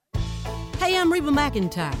Council. Hey, I'm Reba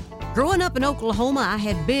McEntire. Growing up in Oklahoma, I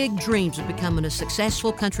had big dreams of becoming a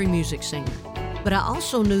successful country music singer. But I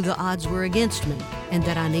also knew the odds were against me and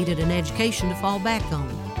that I needed an education to fall back on.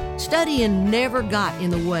 Studying never got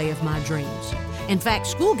in the way of my dreams. In fact,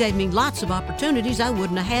 school gave me lots of opportunities I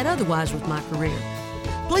wouldn't have had otherwise with my career.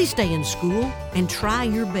 Please stay in school and try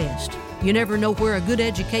your best. You never know where a good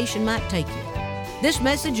education might take you. This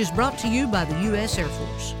message is brought to you by the U.S. Air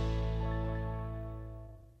Force.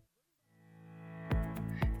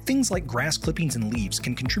 Things like grass clippings and leaves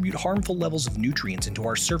can contribute harmful levels of nutrients into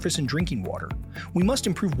our surface and drinking water. We must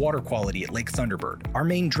improve water quality at Lake Thunderbird, our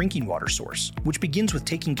main drinking water source, which begins with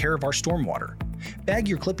taking care of our stormwater. Bag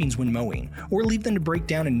your clippings when mowing, or leave them to break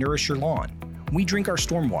down and nourish your lawn. We drink our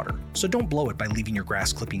stormwater, so don't blow it by leaving your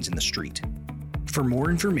grass clippings in the street. For more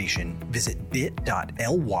information, visit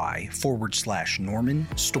bit.ly/Norman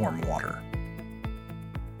Stormwater.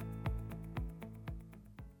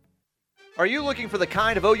 Are you looking for the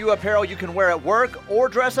kind of OU apparel you can wear at work or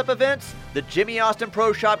dress-up events? The Jimmy Austin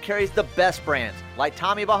Pro Shop carries the best brands like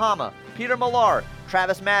Tommy Bahama, Peter Millar,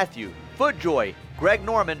 Travis Matthew, FootJoy, Greg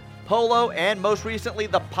Norman, Polo, and most recently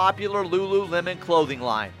the popular Lululemon clothing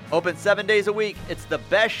line. Open 7 days a week, it's the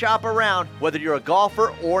best shop around whether you're a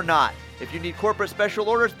golfer or not. If you need corporate special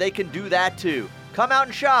orders, they can do that too. Come out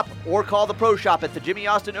and shop or call the Pro Shop at the Jimmy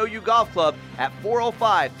Austin OU Golf Club at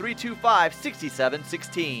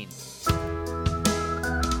 405-325-6716.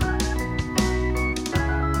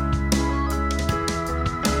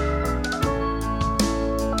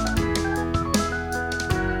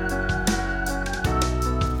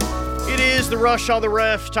 Is the Rush on the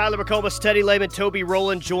Ref. Tyler McComas, Teddy Lehman, Toby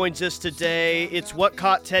Rowland joins us today. It's What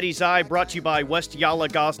Caught Teddy's Eye, brought to you by West Yala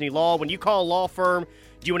Gosney Law. When you call a law firm,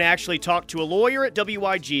 do you want to actually talk to a lawyer at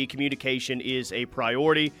WIG? Communication is a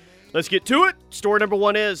priority. Let's get to it. Story number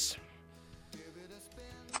one is.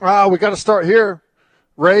 We got to start here.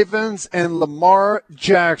 Ravens and Lamar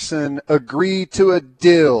Jackson agree to a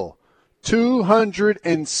deal.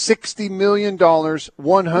 $260 million,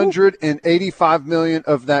 $185 million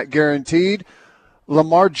of that guaranteed.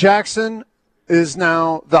 Lamar Jackson is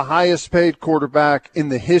now the highest paid quarterback in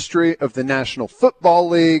the history of the National Football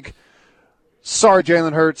League. Sorry,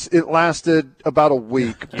 Jalen Hurts. It lasted about a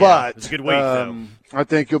week, but it's a good week, though. I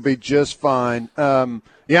think you'll be just fine.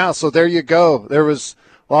 So there you go. There was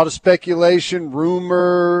a lot of speculation,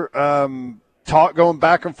 rumor, talk going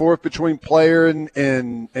back and forth between player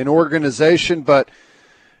and organization, but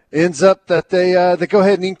ends up that they go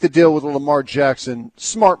ahead and ink the deal with Lamar Jackson.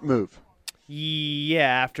 Smart move. Yeah,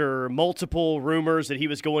 after multiple rumors that he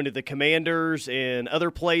was going to the Commanders and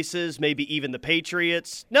other places, maybe even the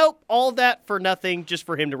Patriots. Nope, all that for nothing, just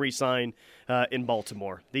for him to re-sign in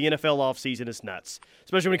Baltimore. The NFL offseason is nuts,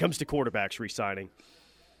 especially when it comes to quarterbacks re-signing.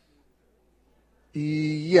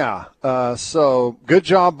 Yeah, so good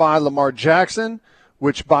job by Lamar Jackson,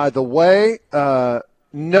 which, by the way,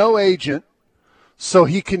 no agent, so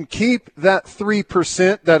he can keep that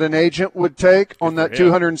 3% that an agent would take on that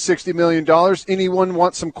 $260 million. Anyone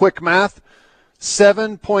want some quick math?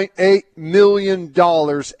 $7.8 million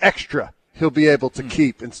extra he'll be able to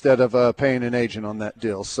keep instead of paying an agent on that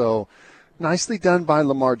deal. So nicely done by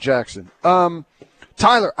Lamar Jackson.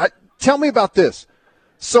 Tyler, tell me about this.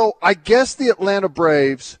 So I guess the Atlanta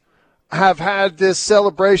Braves have had this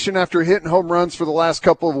celebration after hitting home runs for the last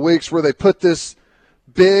couple of weeks where they put this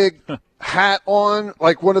big hat on,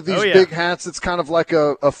 like one of these big hats. It's kind of like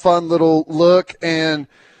a fun little look. And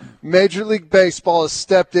Major League Baseball has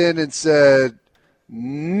stepped in and said,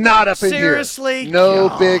 not up in here. Seriously?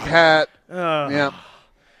 No big hat. Yeah.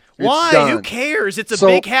 Why? Done. Who cares? It's a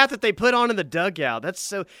big hat that they put on in the dugout. That's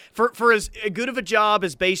so for as good of a job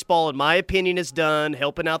as baseball, in my opinion, has done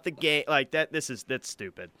helping out the game like that. That's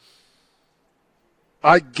stupid.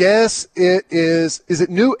 I guess it is. Is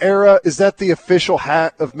it New Era? Is that the official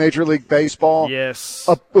hat of Major League Baseball? Yes.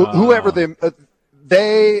 Whoever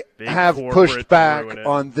they have pushed back it.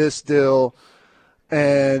 on this deal,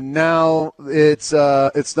 and now it's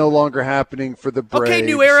no longer happening for the Braves. Okay,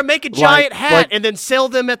 New Era, make a giant hat and then sell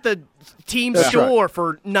them at the team store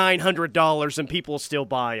for $900, and people will still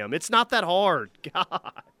buy them. It's not that hard.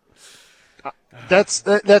 God.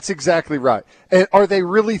 That's exactly right. And are they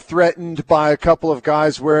really threatened by a couple of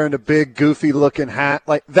guys wearing a big, goofy-looking hat?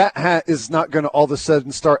 Like, that hat is not going to all of a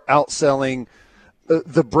sudden start outselling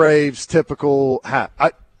the Braves' typical hat.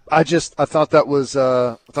 I thought that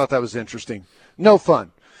was interesting. No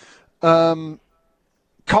fun.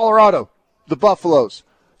 Colorado, the Buffaloes.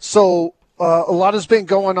 So a lot has been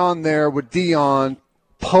going on there with Deion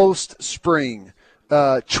post-spring.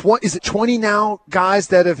 Is it 20 now guys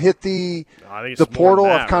that have hit the portal?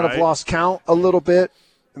 I've kind of lost count a little bit,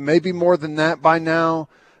 maybe more than that by now.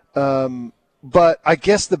 But I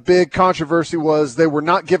guess the big controversy was they were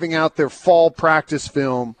not giving out their fall practice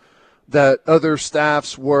film that other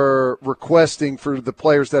staffs were requesting for the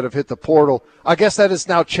players that have hit the portal. I guess that has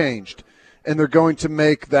now changed, and they're going to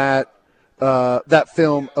make that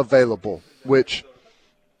film available, which,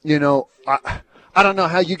 I don't know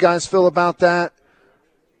how you guys feel about that.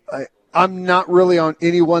 I'm not really on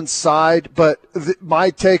anyone's side, but my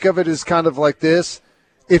take of it is kind of like this.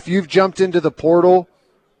 If you've jumped into the portal,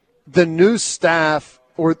 the new staff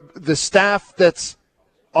or the staff that's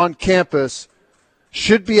on campus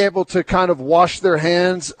should be able to kind of wash their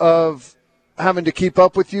hands of having to keep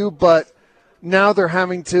up with you, but now they're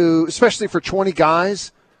having to, especially for 20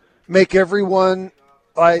 guys, make everyone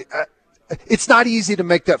it's not easy to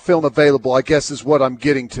make that film available, I guess is what I'm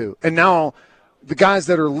getting to. And now the guys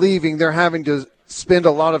that are leaving, they're having to spend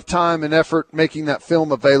a lot of time and effort making that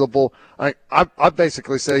film available. I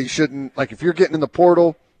basically say you shouldn't, if you're getting in the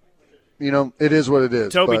portal, it is what it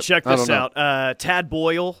is. Toby, check this out. Tad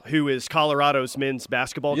Boyle, who is Colorado's men's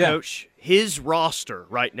basketball coach, his roster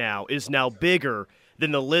right now is now bigger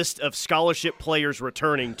than the list of scholarship players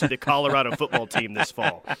returning to the Colorado football team this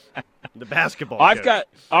fall. The basketball coach.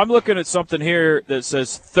 I'm looking at something here that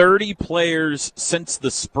says 30 players since the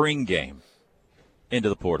spring game into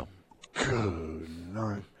the portal. Good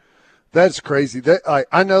Lord. That's crazy.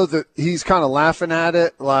 I know that he's kind of laughing at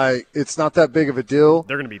it like it's not that big of a deal.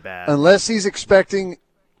 They're going to be bad. Unless he's expecting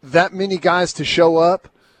that many guys to show up,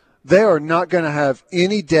 they are not going to have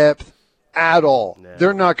any depth at all. No.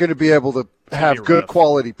 They're not going to be able to have good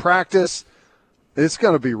quality practice. It's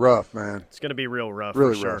going to be rough, man. It's going to be real rough,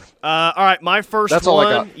 really for sure. Rough. All right, my first That's one.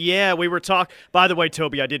 All I got. Yeah, we were talking. By the way,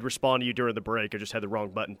 Toby, I did respond to you during the break. I just had the wrong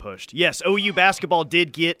button pushed. Yes, OU basketball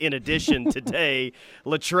did get, in addition today,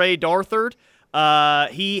 Latrey Darthard.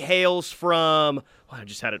 He hails from, I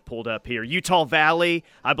just had it pulled up here, Utah Valley.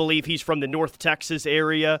 I believe he's from the North Texas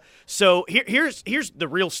area. So here's the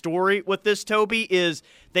real story with this, Toby, is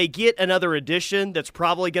they get another addition that's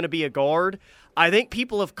probably going to be a guard. I think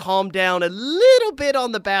people have calmed down a little bit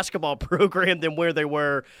on the basketball program than where they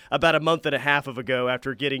were about a month and a half ago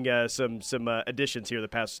after getting some additions here the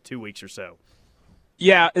past 2 weeks or so.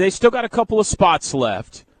 Yeah, they still got a couple of spots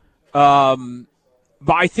left.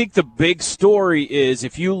 But I think the big story is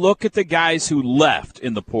if you look at the guys who left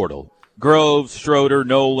in the portal, Groves, Schroeder,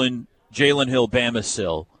 Nolan, Jalen Hill,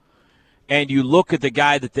 Bamisile, and you look at the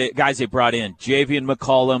guys they brought in, Javian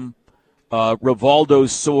McCollum, Rivaldo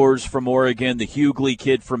Soares from Oregon, the Hughley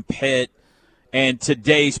kid from Pitt, and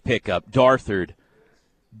today's pickup, Darthard,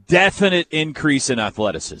 definite increase in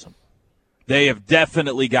athleticism. They have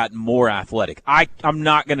definitely gotten more athletic. I'm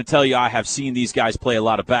not going to tell you I have seen these guys play a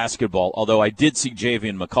lot of basketball, although I did see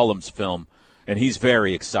Javian McCollum's film, and he's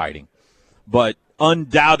very exciting. But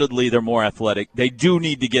undoubtedly they're more athletic. They do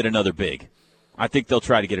need to get another big. I think they'll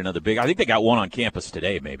try to get another big. I think they got one on campus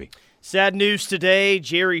today, maybe. Sad news today.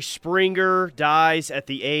 Jerry Springer dies at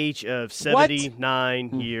the age of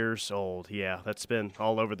 79 years old. Yeah, that's been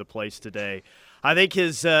all over the place today. I think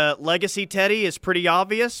his legacy, Teddy, is pretty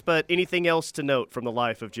obvious, but anything else to note from the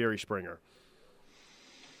life of Jerry Springer?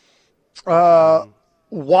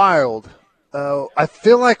 Wild. I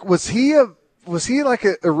feel like was he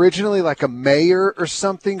originally like a mayor or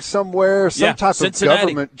something somewhere, some type Cincinnati. of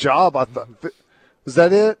government job? I thought, was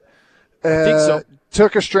that it? I think so.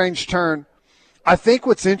 Took a strange turn. I think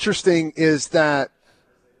what's interesting is that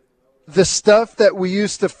the stuff that we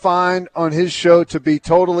used to find on his show to be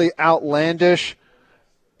totally outlandish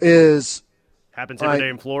happens every day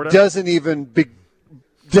in Florida. Doesn't even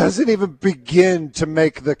begin to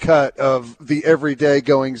make the cut of the everyday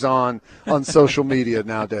goings on social media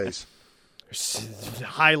nowadays.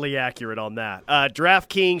 Highly accurate on that.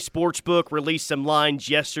 DraftKings Sportsbook released some lines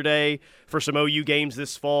yesterday for some OU games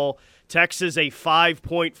this fall. Texas a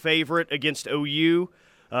 5-point favorite against OU.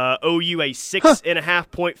 OU a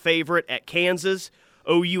 6.5-point favorite at Kansas.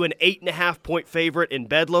 OU an 8.5-point favorite in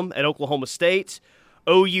Bedlam at Oklahoma State.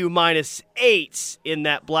 OU -8 in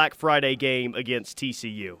that Black Friday game against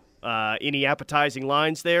TCU. Any appetizing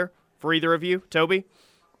lines there for either of you, Toby?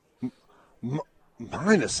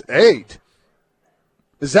 -8.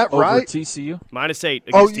 Is that Over right? TCU? -8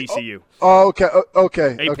 against TCU. Okay.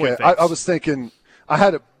 8-point I was thinking I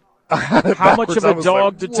had it. How much of a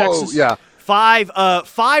dog did Texas? Yeah. 5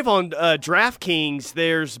 on DraftKings.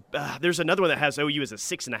 There's another one that has OU as a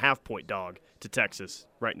 6.5-point dog to Texas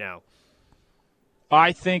right now.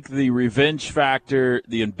 I think the revenge factor,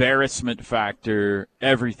 the embarrassment factor,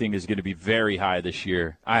 everything is going to be very high this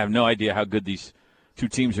year. I have no idea how good these two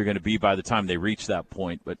teams are going to be by the time they reach that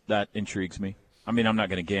point, but that intrigues me. I mean, I'm not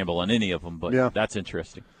going to gamble on any of them, but that's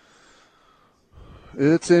interesting.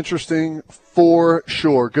 It's interesting for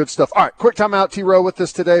sure. Good stuff. All right, quick timeout. T-Row with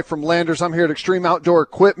us today from Landers. I'm here at Extreme Outdoor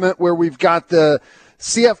Equipment where we've got the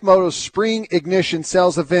CF Moto Spring Ignition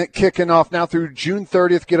Sales Event kicking off now through June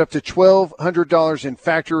 30th. Get up to $1,200 in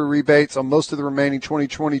factory rebates on most of the remaining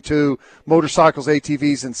 2022 motorcycles,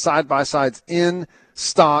 ATVs, and side-by-sides in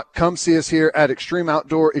stock. Come see us here at Extreme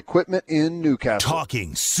Outdoor Equipment in Newcastle.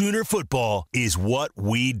 Talking Sooner football is what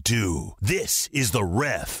we do. This is The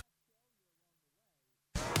Ref.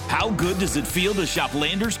 How good does it feel to shop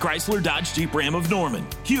Landers Chrysler Dodge Jeep Ram of Norman?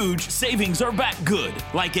 Huge savings are back good,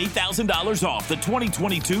 like $8,000 off the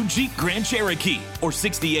 2022 Jeep Grand Cherokee, or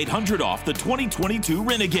 $6,800 off the 2022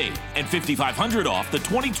 Renegade, and $5,500 off the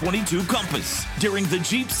 2022 Compass during the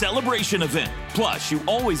Jeep Celebration event. Plus, you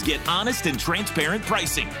always get honest and transparent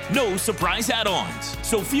pricing. No surprise add-ons.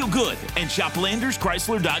 So feel good and shop Landers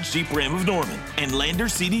Chrysler Dodge Jeep Ram of Norman and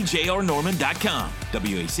LandersCDJRNorman.com.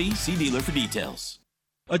 WAC, see dealer for details.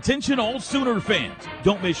 Attention all Sooner fans.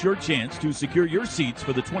 Don't miss your chance to secure your seats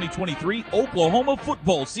for the 2023 Oklahoma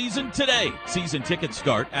football season today. Season tickets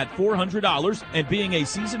start at $400, and being a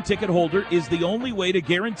season ticket holder is the only way to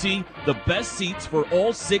guarantee the best seats for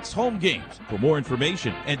all 6 home games. For more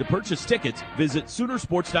information and to purchase tickets, visit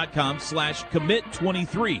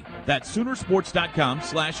Soonersports.com/commit23. That's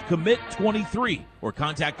Soonersports.com/commit23. Or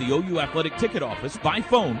contact the OU Athletic Ticket Office by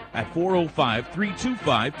phone at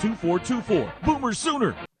 405-325-2424. Boomer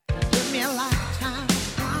Sooner.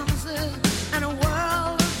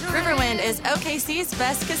 Riverwind is OKC's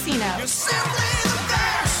best casino.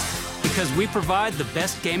 Because we provide the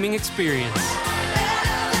best gaming experience.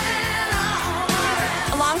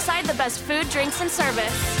 Alongside the best food, drinks, and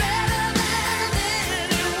service.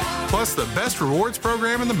 Plus the best rewards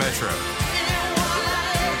program in the Metro.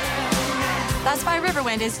 That's why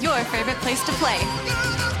Riverwind is your favorite place to play.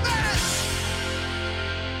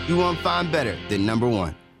 You won't find better than number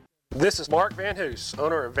one. This is Mark Van Hoos,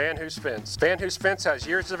 owner of Van Hoos Fence. Van Hoos Fence has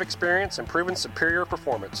years of experience and proven superior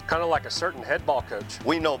performance, kind of like a certain head ball coach.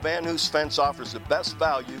 We know Van Hoos Fence offers the best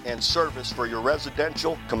value and service for your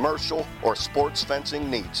residential, commercial, or sports fencing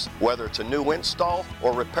needs. Whether it's a new install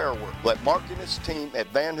or repair work, let Mark and his team at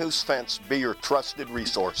Van Hoos Fence be your trusted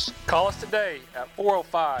resource. Call us today at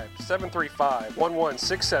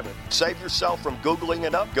 405-735-1167. Save yourself from Googling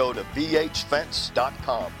it up. Go to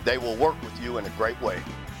vhfence.com. They will work with you in a great way.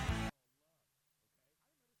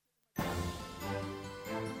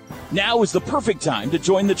 Now is the perfect time to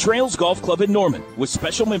join the Trails Golf Club in Norman with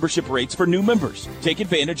special membership rates for new members. Take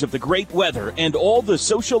advantage of the great weather and all the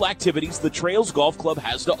social activities the Trails Golf Club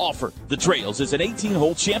has to offer. The Trails is an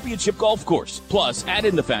 18-hole championship golf course. Plus, add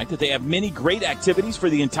in the fact that they have many great activities for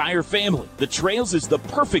the entire family. The Trails is the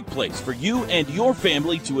perfect place for you and your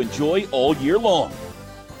family to enjoy all year long.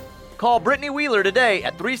 Call Brittany Wheeler today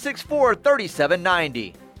at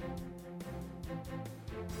 364-3790.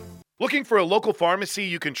 Looking for a local pharmacy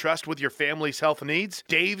you can trust with your family's health needs?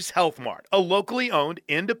 Dave's Health Mart, a locally owned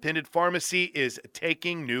independent pharmacy, is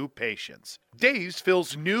taking new patients. Dave's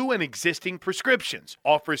fills new and existing prescriptions,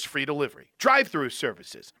 offers free delivery, drive-through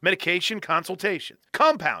services, medication consultations,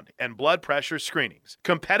 compounding, and blood pressure screenings.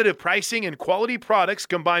 Competitive pricing and quality products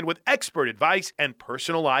combined with expert advice and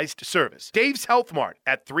personalized service. Dave's Health Mart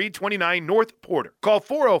at 329 North Porter. Call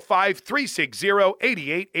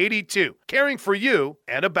 405-360-8882. Caring for you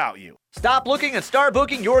and about you. Stop looking and start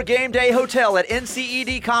booking your game day hotel at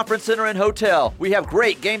NCED Conference Center and Hotel. We have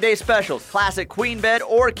great game day specials, classic queen bed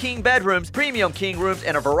or king bedrooms, premium king rooms,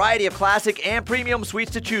 and a variety of classic and premium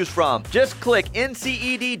suites to choose from. Just click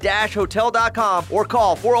nced-hotel.com or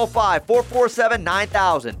call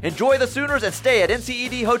 405-447-9000. Enjoy the Sooners and stay at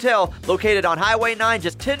NCED Hotel, located on Highway 9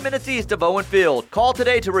 just 10 minutes east of Owen Field. Call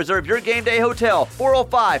today to reserve your game day hotel,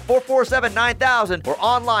 405-447-9000, or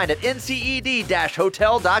online at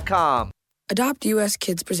nced-hotel.com. Adopt US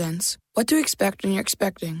Kids presents What to Expect When You're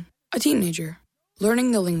Expecting a Teenager.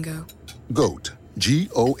 Learning the lingo. GOAT,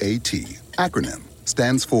 G-O-A-T, acronym,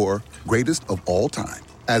 stands for Greatest of All Time.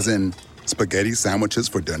 As in, spaghetti sandwiches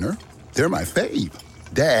for dinner? They're my fave.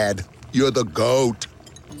 Dad, you're the GOAT.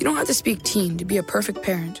 You don't have to speak teen to be a perfect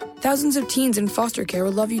parent. Thousands of teens in foster care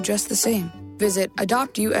will love you just the same. Visit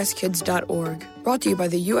adoptuskids.org. Brought to you by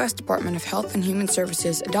the U.S. Department of Health and Human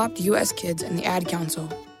Services, Adopt U.S. Kids, and the Ad Council.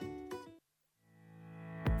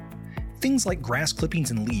 Things like grass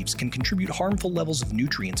clippings and leaves can contribute harmful levels of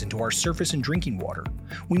nutrients into our surface and drinking water.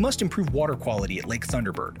 We must improve water quality at Lake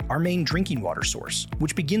Thunderbird, our main drinking water source,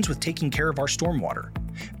 which begins with taking care of our stormwater.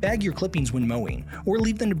 Bag your clippings when mowing, or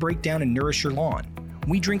leave them to break down and nourish your lawn.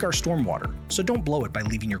 We drink our stormwater, so don't blow it by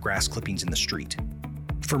leaving your grass clippings in the street.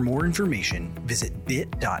 For more information, visit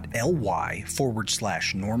bit.ly/Norman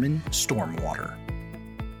Stormwater.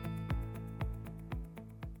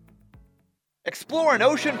 Explore an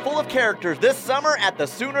ocean full of characters this summer at the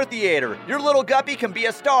Sooner Theater. Your little guppy can be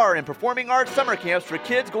a star in performing arts summer camps for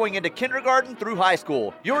kids going into kindergarten through high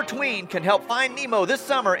school. Your tween can help find Nemo this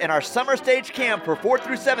summer in our summer stage camp for 4th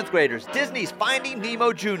through 7th graders, Disney's Finding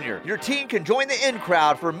Nemo Jr. Your teen can join the in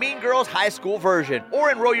crowd for Mean Girls high school version,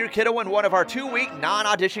 or enroll your kiddo in one of our 2-week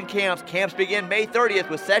non-audition camps. Camps begin May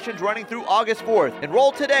 30th with sessions running through August 4th.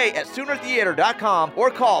 Enroll today at SoonerTheater.com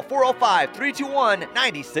or call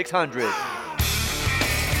 405-321-9600.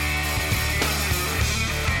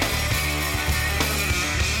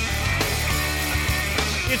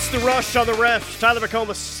 It's the Rush on the Ref. Tyler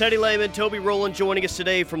McComas, Teddy Lehman, Toby Rowland joining us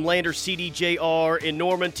today from Landers CDJR in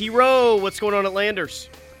Norman. T-Row, what's going on at Landers?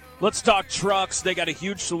 Let's talk trucks. They got a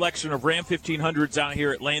huge selection of Ram 1500s out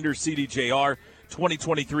here at Landers CDJR.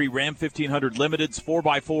 2023 Ram 1500 Limiteds,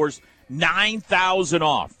 4x4s, $9,000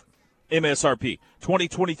 off MSRP.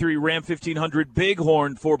 2023 Ram 1500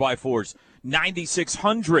 Bighorn 4x4s,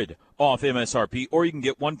 $9,600 off MSRP, or you can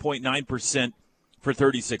get 1.9% for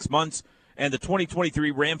 36 months. And the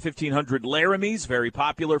 2023 Ram 1500 Laramies, very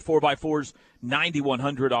popular, 4x4s,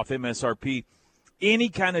 $9,100 off MSRP. Any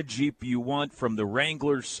kind of Jeep you want, from the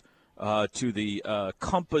Wranglers to the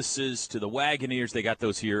Compasses to the Wagoneers, they got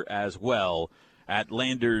those here as well at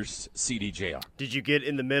Landers CDJR. Did you get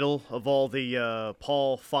in the middle of all the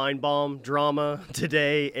Paul Feinbaum drama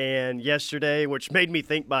today and yesterday, which made me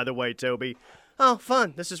think, by the way, Toby, oh,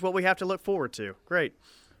 fun. This is what we have to look forward to. Great.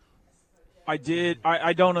 I did.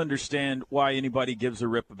 I don't understand why anybody gives a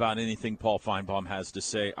rip about anything Paul Feinbaum has to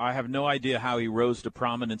say. I have no idea how he rose to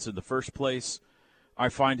prominence in the first place. I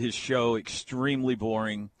find his show extremely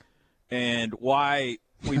boring, and why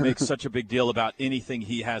we make such a big deal about anything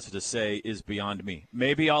he has to say is beyond me.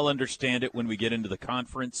 Maybe I'll understand it when we get into the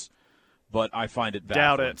conference, but I find it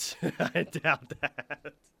baffling. Doubt it. I doubt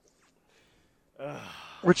that.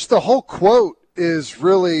 Which the whole quote is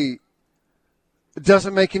really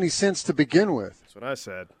doesn't make any sense to begin with. That's what I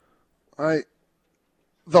said.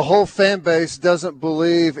 The whole fan base doesn't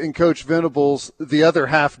believe in Coach Venables. The other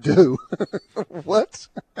half do. What?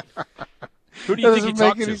 Who do you think he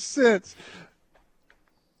talked to? Doesn't make any sense.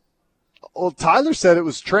 Well, Tyler said it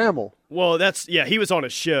was Trammell. Well, he was on a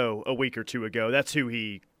show a week or two ago. That's who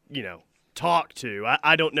he, talked to.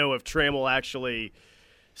 I don't know if Trammell actually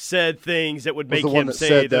said things that would make him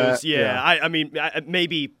say those. Yeah. I mean,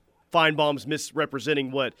 maybe Feinbaum's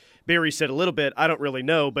misrepresenting what Barry said a little bit. I don't really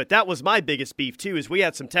know, but that was my biggest beef too. Is we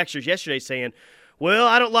had some texters yesterday saying, "Well,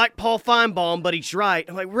 I don't like Paul Feinbaum, but he's right."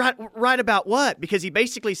 I'm like, right about what? Because he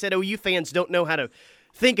basically said OU fans don't know how to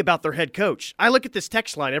think about their head coach. I look at this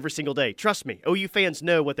text line every single day. Trust me, OU fans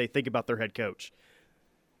know what they think about their head coach.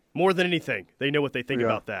 More than anything, they know what they think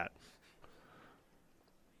about that.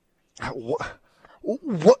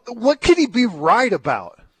 What could he be right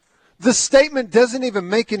about? The statement doesn't even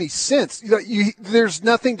make any sense. There's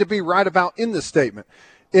nothing to be right about in the statement.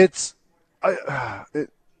 I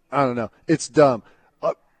don't know. It's dumb.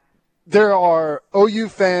 There are OU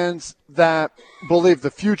fans that believe the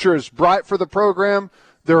future is bright for the program.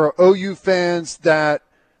 There are OU fans that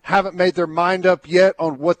haven't made their mind up yet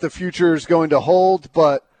on what the future is going to hold,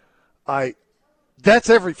 but that's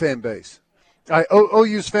every fan base.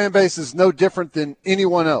 OU's fan base is no different than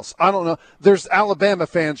anyone else. I don't know. There's Alabama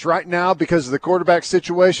fans right now because of the quarterback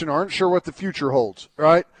situation aren't sure what the future holds,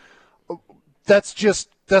 right? That's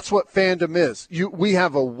what fandom is. We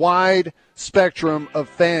have a wide spectrum of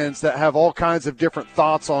fans that have all kinds of different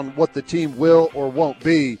thoughts on what the team will or won't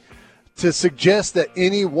be. To suggest that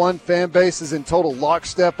any one fan base is in total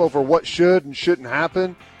lockstep over what should and shouldn't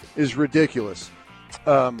happen is ridiculous.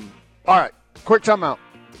 All right, quick timeout.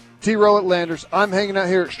 T-Row at Landers. I'm hanging out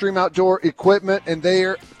here at Extreme Outdoor Equipment, and they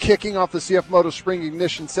are kicking off the CF Moto Spring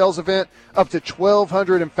Ignition Sales Event. Up to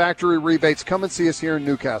 $1,200 in factory rebates. Come and see us here in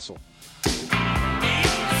Newcastle.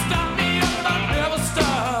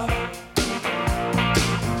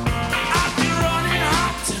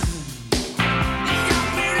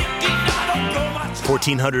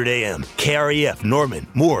 1400 AM, KREF, Norman,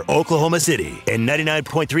 Moore, Oklahoma City, and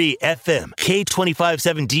 99.3 FM,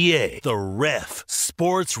 K257DA, The Ref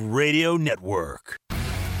Sports Radio Network.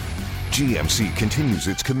 GMC continues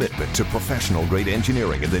its commitment to professional-grade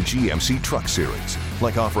engineering in the GMC Truck Series,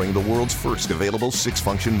 like offering the world's first available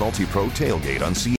 6-function multi-pro tailgate on